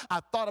life. I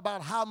thought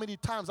about how many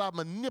times I've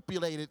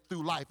manipulated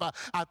through life.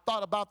 I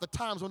thought about the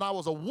times when I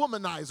was a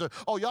womanizer.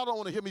 Oh, y'all don't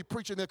want to hear me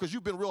preaching there because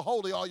you've been real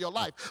holy all your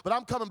life. But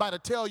I'm coming by to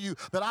tell you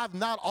that I've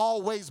not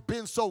always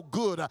been so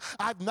good.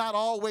 I've not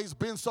always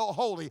been so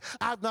holy.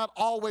 I've not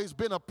always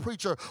been a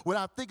preacher. When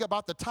I think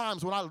about the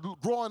times when I was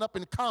growing up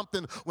in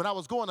Compton, when I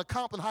was going to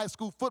Compton high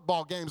school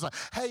football games,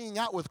 hanging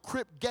out with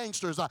Crip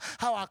gangsters,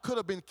 how I could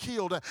have been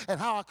killed and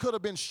how I could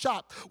have been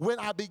shot. When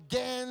I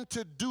began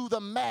to do the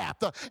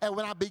math and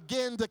when I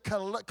began to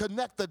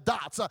connect the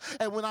dots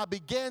and when I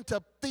began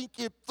to think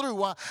it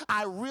through,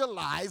 I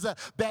realized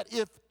that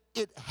if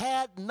it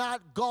had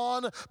not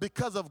gone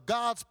because of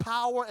God's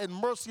power and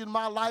mercy in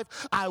my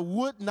life, I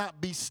would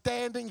not be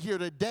standing here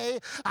today.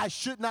 I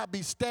should not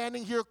be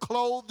standing here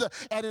clothed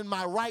and in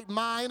my right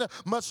mind,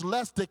 much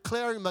less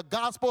declaring the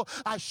gospel.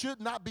 I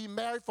should not be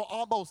married for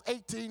almost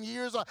 18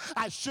 years.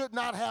 I should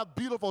not have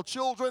beautiful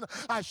children.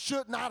 I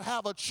should not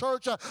have a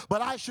church,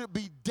 but I should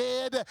be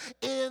dead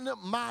in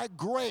my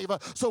grave.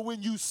 So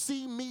when you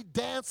see me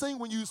dancing,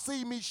 when you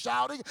see me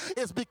shouting,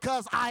 it's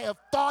because I have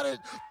thought it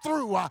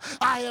through.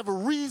 I have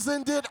reasoned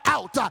it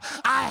out.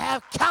 I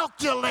have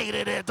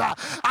calculated it.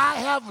 I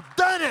have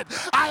done it.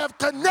 I have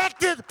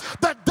connected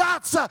the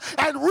dots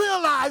and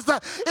realized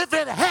if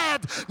it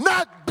had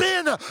not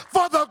been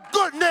for the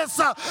goodness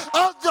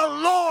of the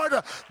Lord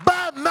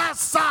by my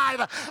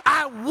side,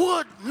 I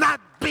would not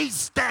be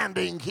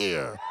standing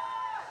here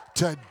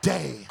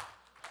today.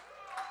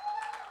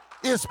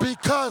 It's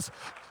because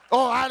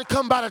I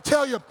come by to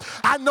tell you,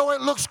 I know it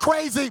looks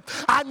crazy.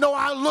 I know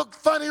I look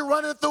funny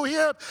running through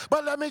here,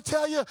 but let me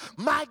tell you,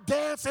 my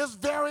dance is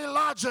very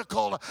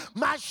logical.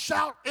 My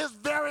shout is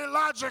very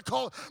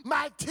logical.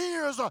 My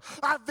tears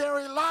are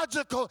very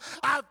logical.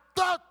 I've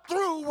thought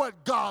through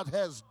what God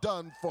has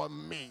done for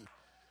me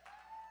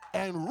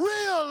and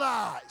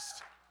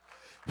realized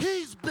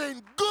He's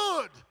been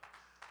good.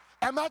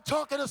 Am I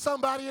talking to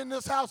somebody in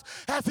this house?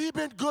 Has He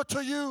been good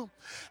to you?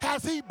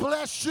 Has He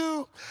blessed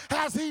you?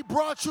 Has He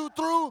brought you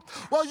through?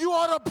 Well, you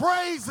ought to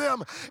praise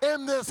Him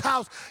in this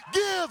house.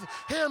 Give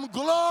Him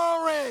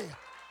glory.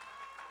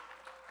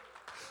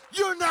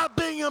 You're not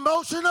being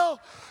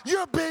emotional.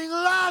 You're being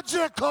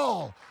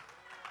logical.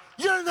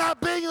 You're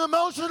not being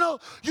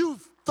emotional.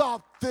 You've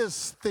thought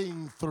this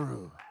thing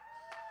through.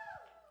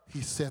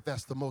 He said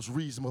that's the most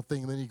reasonable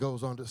thing. And then he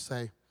goes on to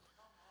say,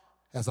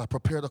 as I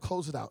prepare to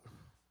close it out,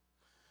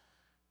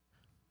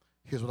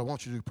 here's what I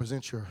want you to do.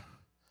 Present your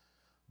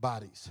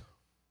bodies.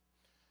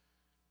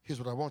 Here's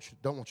what I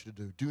don't want you to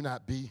do. Do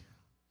not be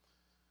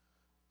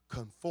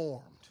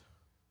conformed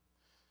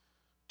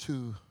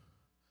to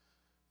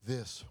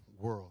this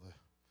world.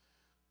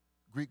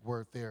 The Greek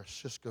word there,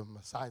 shishka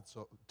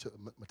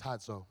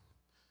matizo,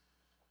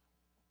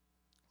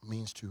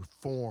 means to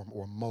form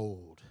or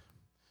mold.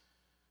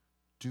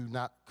 Do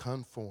not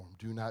conform.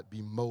 Do not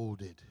be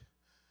molded.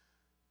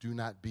 Do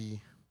not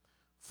be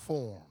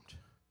formed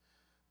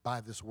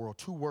by this world.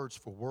 Two words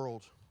for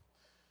world,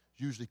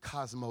 usually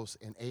cosmos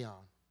and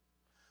aeon.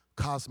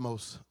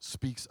 Cosmos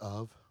speaks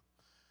of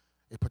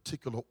a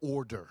particular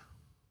order,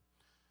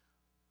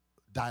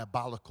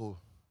 diabolical,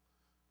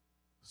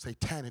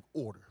 satanic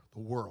order,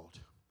 the world.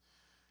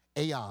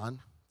 Aeon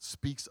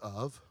speaks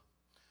of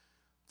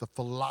the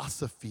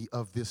philosophy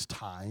of this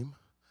time,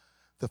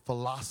 the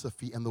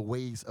philosophy and the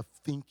ways of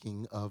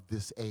thinking of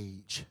this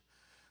age,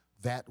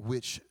 that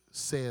which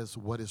says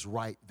what is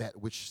right, that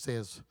which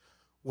says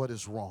what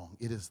is wrong.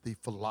 It is the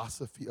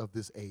philosophy of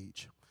this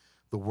age,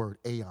 the word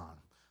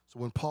aeon. So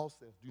when Paul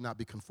says, do not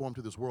be conformed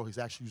to this world, he's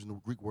actually using the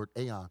Greek word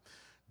aeon.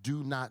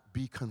 Do not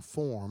be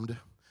conformed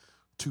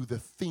to the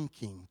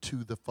thinking,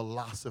 to the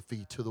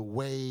philosophy, to the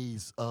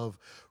ways of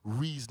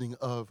reasoning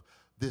of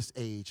this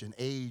age, an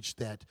age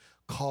that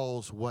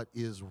calls what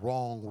is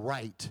wrong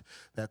right,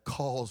 that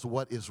calls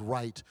what is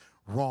right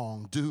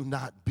wrong. Do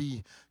not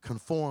be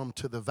conformed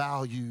to the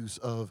values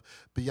of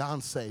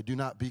Beyonce. Do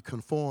not be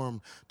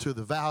conformed to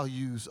the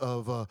values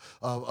of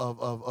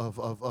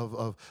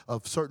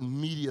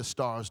certain media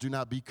stars. Do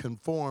not be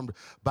conformed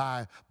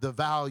by the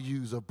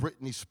values of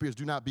Britney Spears.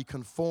 Do not be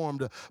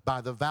conformed by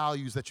the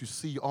values that you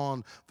see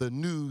on the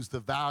news, the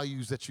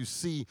values that you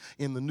see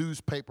in the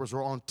newspapers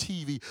or on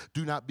TV.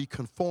 Do not be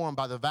conformed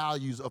by the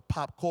values of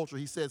pop culture.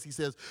 He says,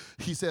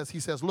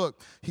 look,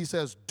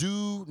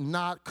 do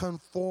not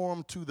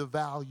conform to the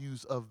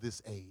values of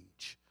this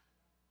age.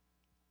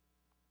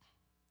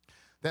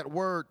 That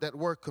word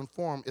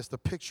conform is the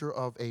picture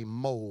of a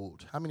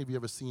mold. How many of you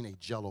ever seen a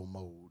Jell-O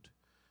mold?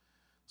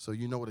 So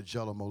you know what a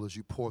Jell-O mold is.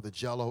 You pour the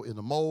Jell-O in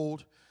the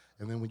mold,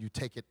 and then when you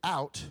take it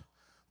out,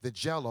 the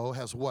Jell-O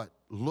has what?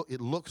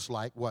 It looks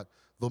like what?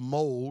 The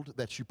mold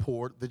that you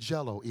poured the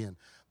Jell-O in.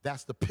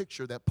 That's the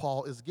picture that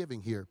Paul is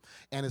giving here.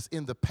 And it's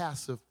in the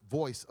passive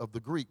voice of the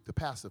Greek, the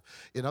passive.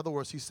 In other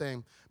words, he's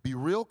saying, be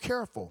real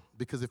careful,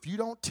 because if you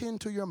don't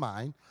tend to your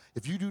mind,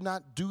 if you do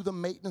not do the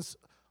maintenance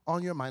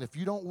on your mind, if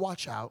you don't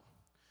watch out,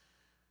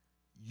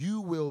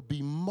 you will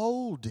be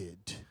molded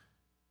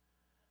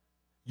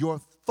your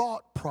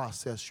thought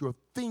process, your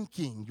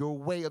thinking, your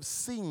way of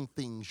seeing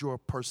things, your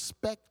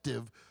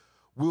perspective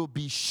will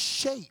be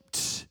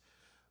shaped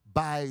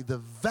by the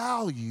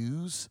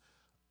values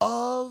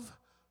of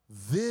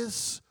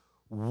this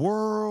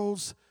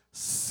world's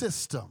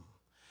system.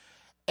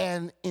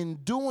 And in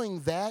doing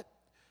that,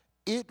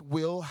 it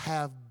will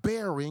have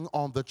bearing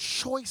on the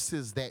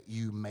choices that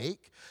you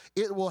make.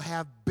 It will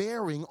have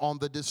bearing on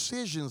the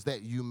decisions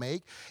that you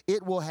make.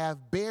 It will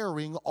have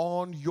bearing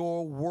on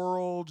your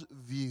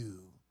worldview.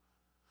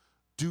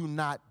 Do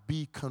not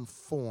be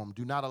conformed.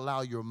 Do not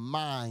allow your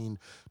mind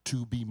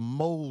to be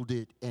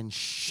molded and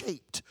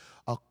shaped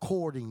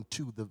according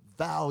to the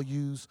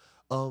values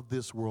of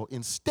this world.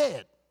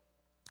 Instead,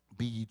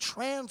 be ye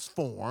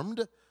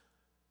transformed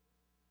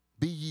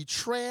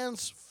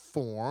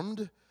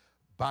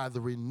by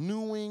the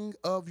renewing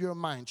of your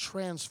mind.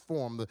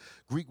 Transform. The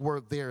Greek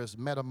word there is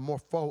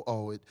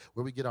metamorpho,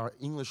 where we get our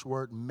English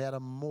word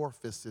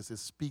metamorphosis. It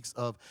speaks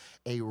of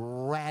a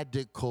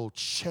radical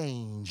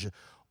change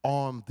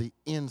on the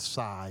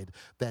inside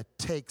that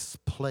takes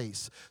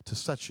place to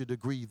such a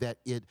degree that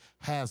it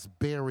has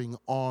bearing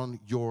on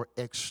your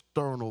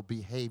external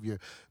behavior.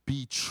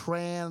 Be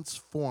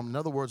transformed. In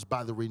other words,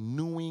 by the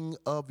renewing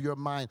of your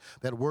mind.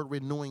 That word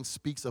renewing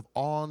speaks of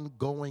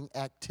ongoing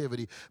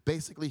activity.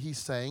 Basically, he's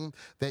saying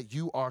that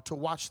you are to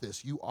watch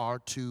this. You are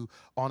to,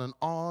 on an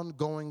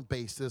ongoing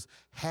basis,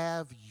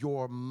 have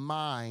your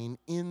mind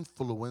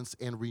influenced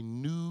and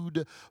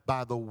renewed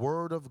by the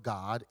word of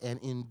God. And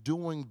in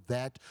doing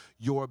that,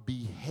 your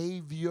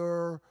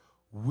behavior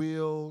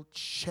will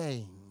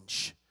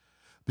change,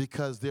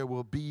 because there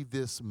will be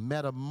this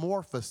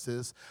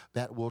metamorphosis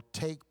that will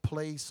take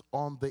place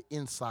on the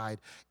inside.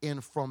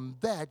 And from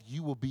that,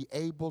 you will be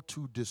able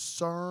to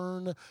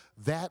discern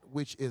that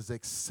which is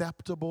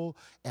acceptable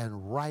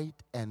and right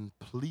and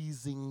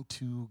pleasing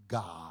to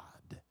God.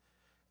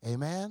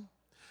 Amen?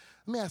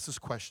 Let me ask this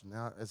question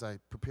now as I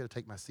prepare to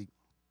take my seat.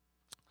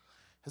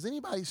 Has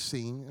anybody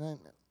seen,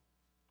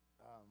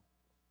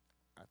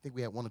 I think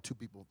we had one or two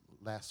people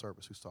last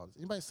service who saw this.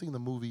 Anybody seen the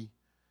movie?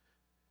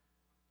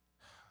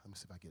 Let me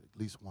see if I get at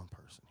least one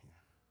person here.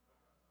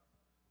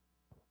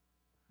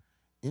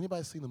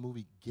 Anybody seen the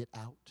movie Get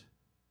Out?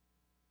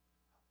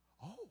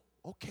 Oh,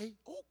 okay.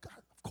 Oh,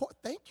 God, of course.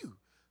 Thank you.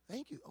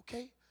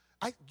 Okay.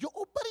 Your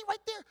old buddy right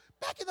there,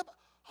 back in the,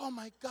 oh,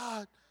 my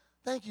God.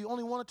 Thank you.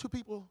 Only one or two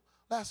people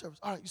last service.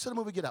 All right, you said the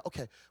movie Get Out.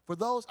 Okay. For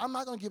those, I'm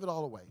not going to give it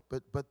all away,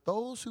 but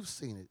those who've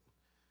seen it,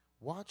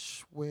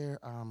 watch where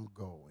I'm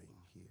going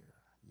here.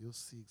 You'll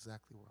see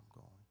exactly where I'm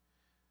going.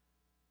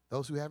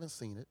 Those who haven't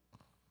seen it,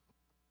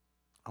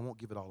 I won't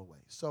give it all away.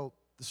 So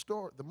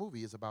the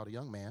movie is about a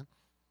young man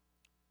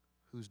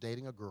who's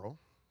dating a girl,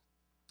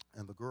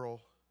 and the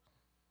girl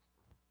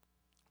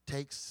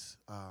takes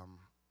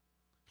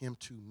him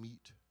to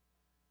meet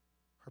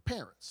her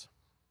parents.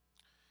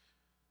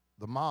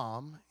 The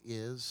mom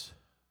is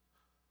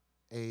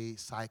a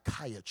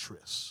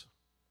psychiatrist,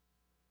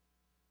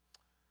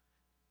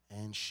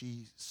 and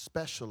she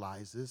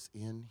specializes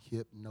in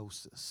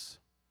hypnosis.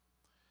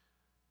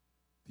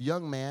 The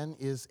young man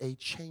is a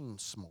chain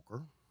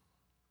smoker.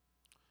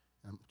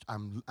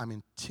 I'm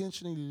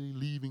intentionally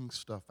leaving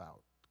stuff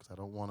out because I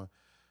don't want to,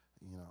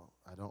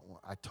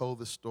 I told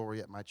this story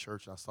at my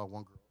church. I saw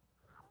one girl.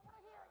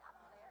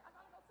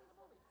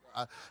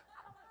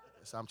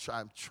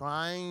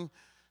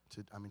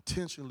 I'm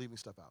intentionally leaving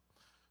stuff out.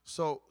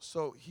 So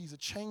he's a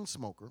chain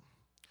smoker,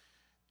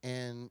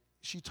 and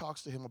she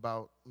talks to him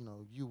about,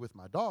 you with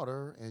my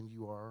daughter, and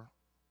you are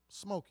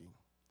smoking.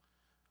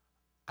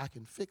 I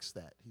can fix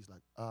that. He's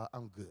like,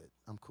 I'm good.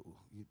 I'm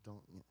cool. You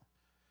don't.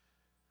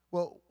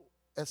 Well,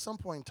 at some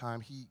point in time,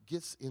 he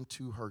gets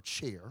into her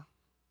chair,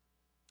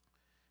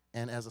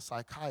 and as a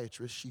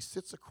psychiatrist, she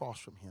sits across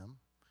from him,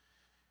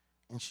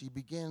 and she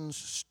begins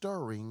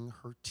stirring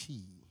her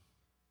tea.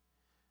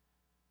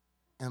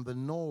 And the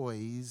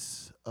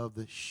noise of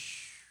the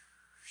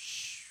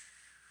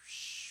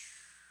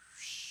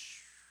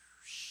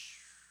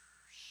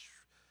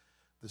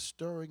the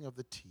stirring of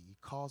the tea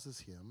causes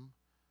him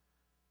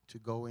to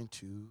go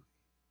into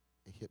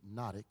a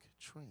hypnotic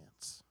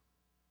trance.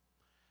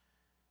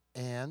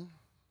 And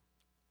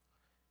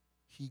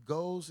he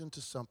goes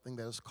into something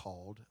that is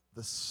called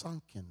the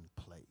sunken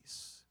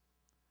place.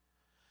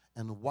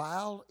 And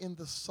while in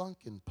the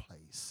sunken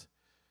place,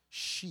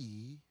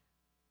 she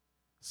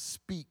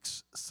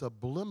speaks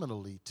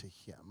subliminally to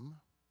him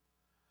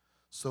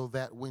so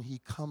that when he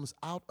comes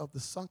out of the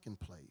sunken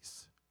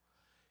place,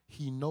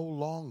 he no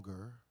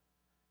longer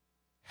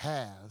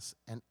has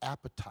an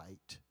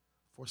appetite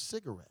for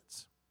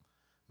cigarettes.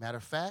 Matter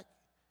of fact,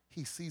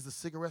 he sees the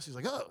cigarettes, he's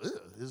like, oh,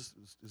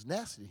 it's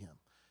nasty to him.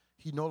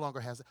 He no longer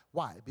has it.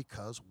 Why?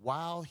 Because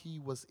while he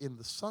was in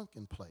the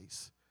sunken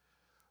place,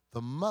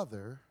 the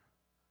mother,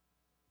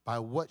 by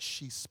what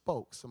she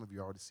spoke, some of you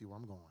already see where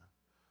I'm going,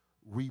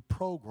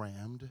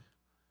 reprogrammed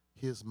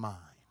his mind.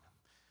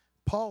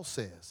 Paul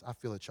says, I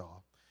feel it,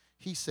 y'all.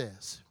 He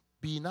says,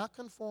 be not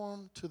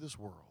conformed to this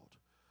world,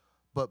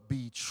 but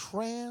be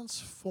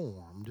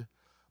transformed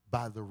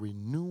by the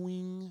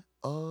renewing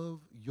of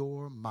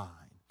your mind.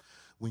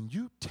 When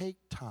you take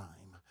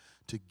time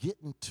to get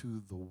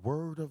into the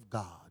Word of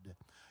God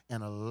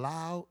and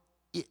allow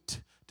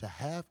it to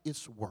have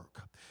its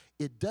work,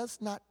 it does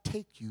not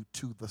take you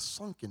to the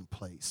sunken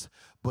place,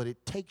 but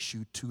it takes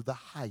you to the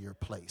higher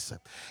place.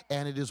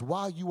 And it is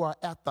while you are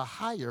at the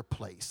higher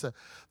place,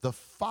 the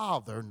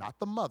Father, not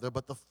the mother,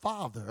 but the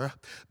Father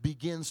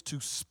begins to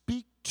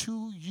speak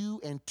to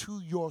you and to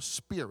your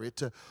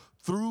spirit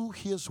through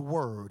his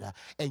word,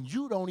 and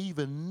you don't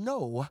even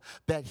know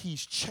that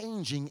he's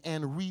changing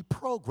and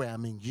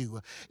reprogramming you.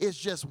 It's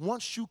just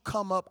once you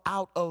come up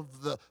out of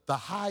the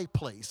high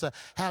place,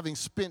 having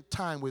spent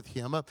time with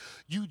him,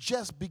 you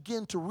just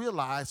begin to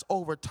realize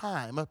over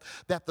time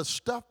that the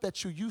stuff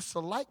that you used to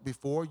like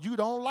before, you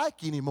don't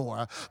like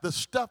anymore. The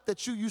stuff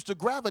that you used to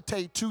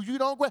gravitate to, you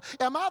don't.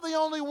 Am I the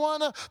only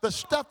one? The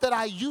stuff that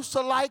I used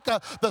to like,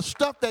 the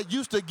stuff that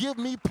used to give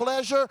me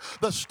pleasure,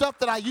 the stuff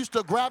that I used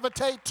to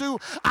gravitate to,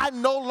 I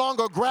no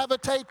longer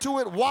gravitate to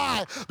it.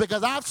 Why?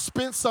 Because I've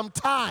spent some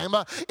time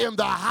in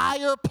the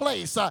higher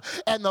place,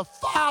 and the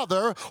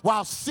Father,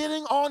 while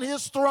sitting on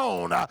his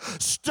throne,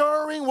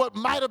 stirring what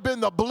might have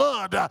been the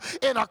blood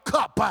in a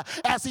cup,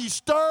 as he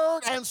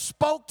stirred and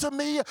spoke to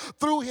me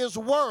through his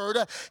word,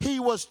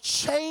 he was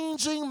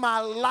changing my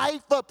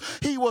life.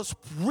 He was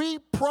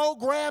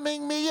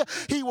reprogramming me.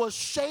 He was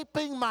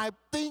shaping my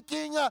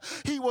thinking.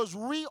 He was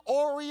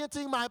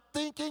reorienting my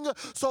thinking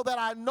so that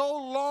I no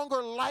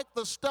longer like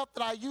the stuff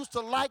that I used to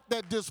like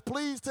that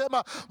displeased him.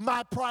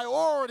 My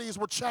priorities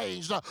were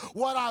changed.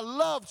 What I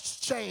loved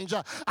changed.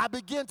 I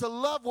began to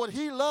love what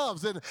he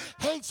loves and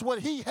hates what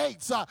he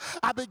hates.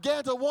 I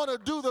began to want to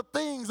do the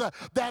things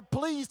that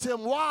pleased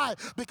him. Why?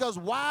 Because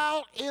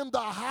while in the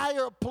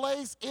higher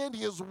place in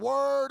his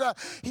word,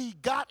 he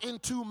got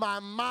into my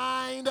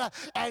mind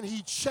and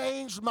he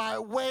changed my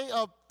way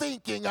of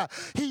thinking.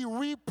 He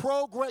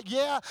reprogrammed.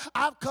 Yeah,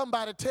 I've come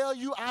by to tell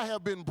you I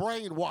have been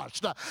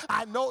brainwashed.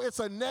 I know it's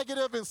a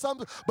negative in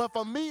some, but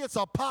for me it's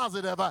a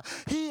positive.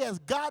 He has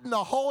gotten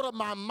a hold of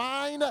my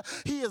mind.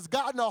 He has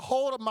gotten a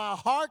hold of my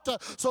heart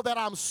so that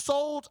I'm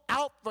sold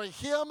out for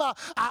him.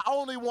 I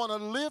only want to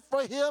live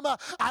for him.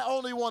 I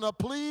only want to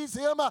please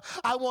him.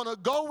 I want to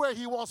go where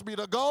he wants me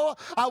to go.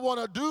 I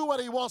want to do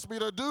what he wants me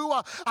to do.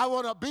 I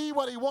want to be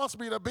what he wants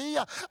me to be.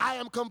 I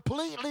am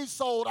completely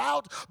sold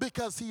out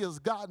because he has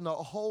gotten a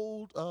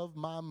hold of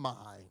my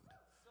mind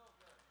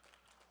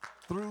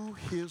through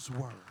his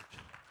word.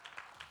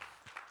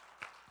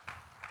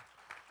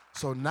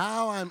 So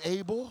now I'm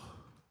able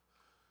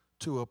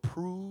to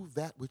approve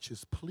that which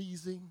is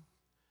pleasing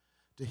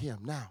to him.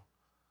 Now,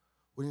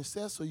 when it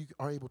says so you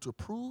are able to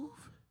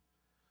approve,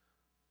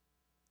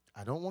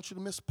 I don't want you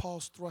to miss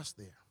Paul's thrust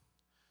there,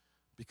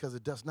 because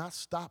it does not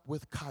stop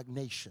with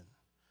cognition,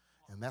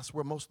 and that's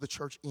where most of the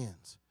church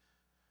ends.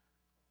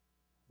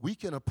 We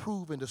can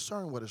approve and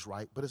discern what is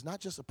right, but it's not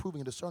just approving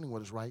and discerning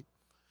what is right.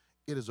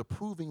 It is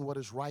approving what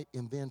is right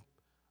and then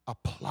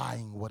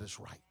applying what is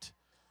right.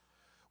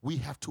 We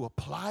have to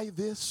apply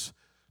this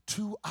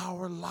to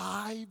our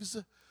lives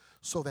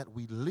so that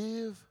we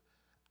live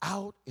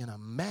out in a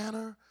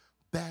manner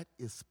that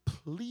is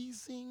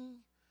pleasing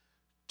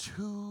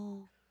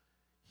to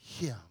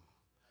him.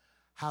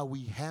 How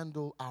we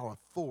handle our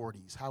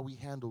authorities, how we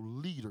handle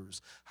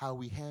leaders, how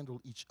we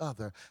handle each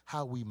other,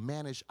 how we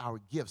manage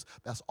our gifts.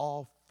 That's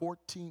all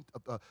 13,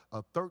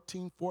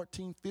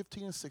 14,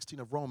 15, and 16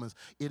 of Romans.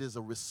 It is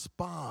a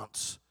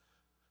response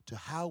to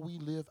how we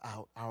live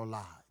out our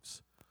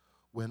lives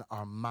when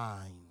our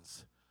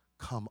minds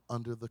come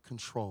under the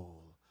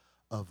control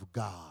of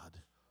God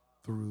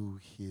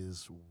through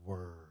his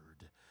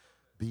word.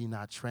 Be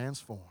not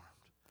transformed.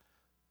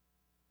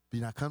 Be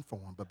not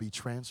conformed, but be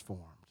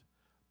transformed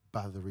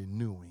by the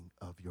renewing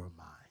of your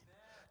mind.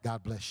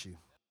 God bless you.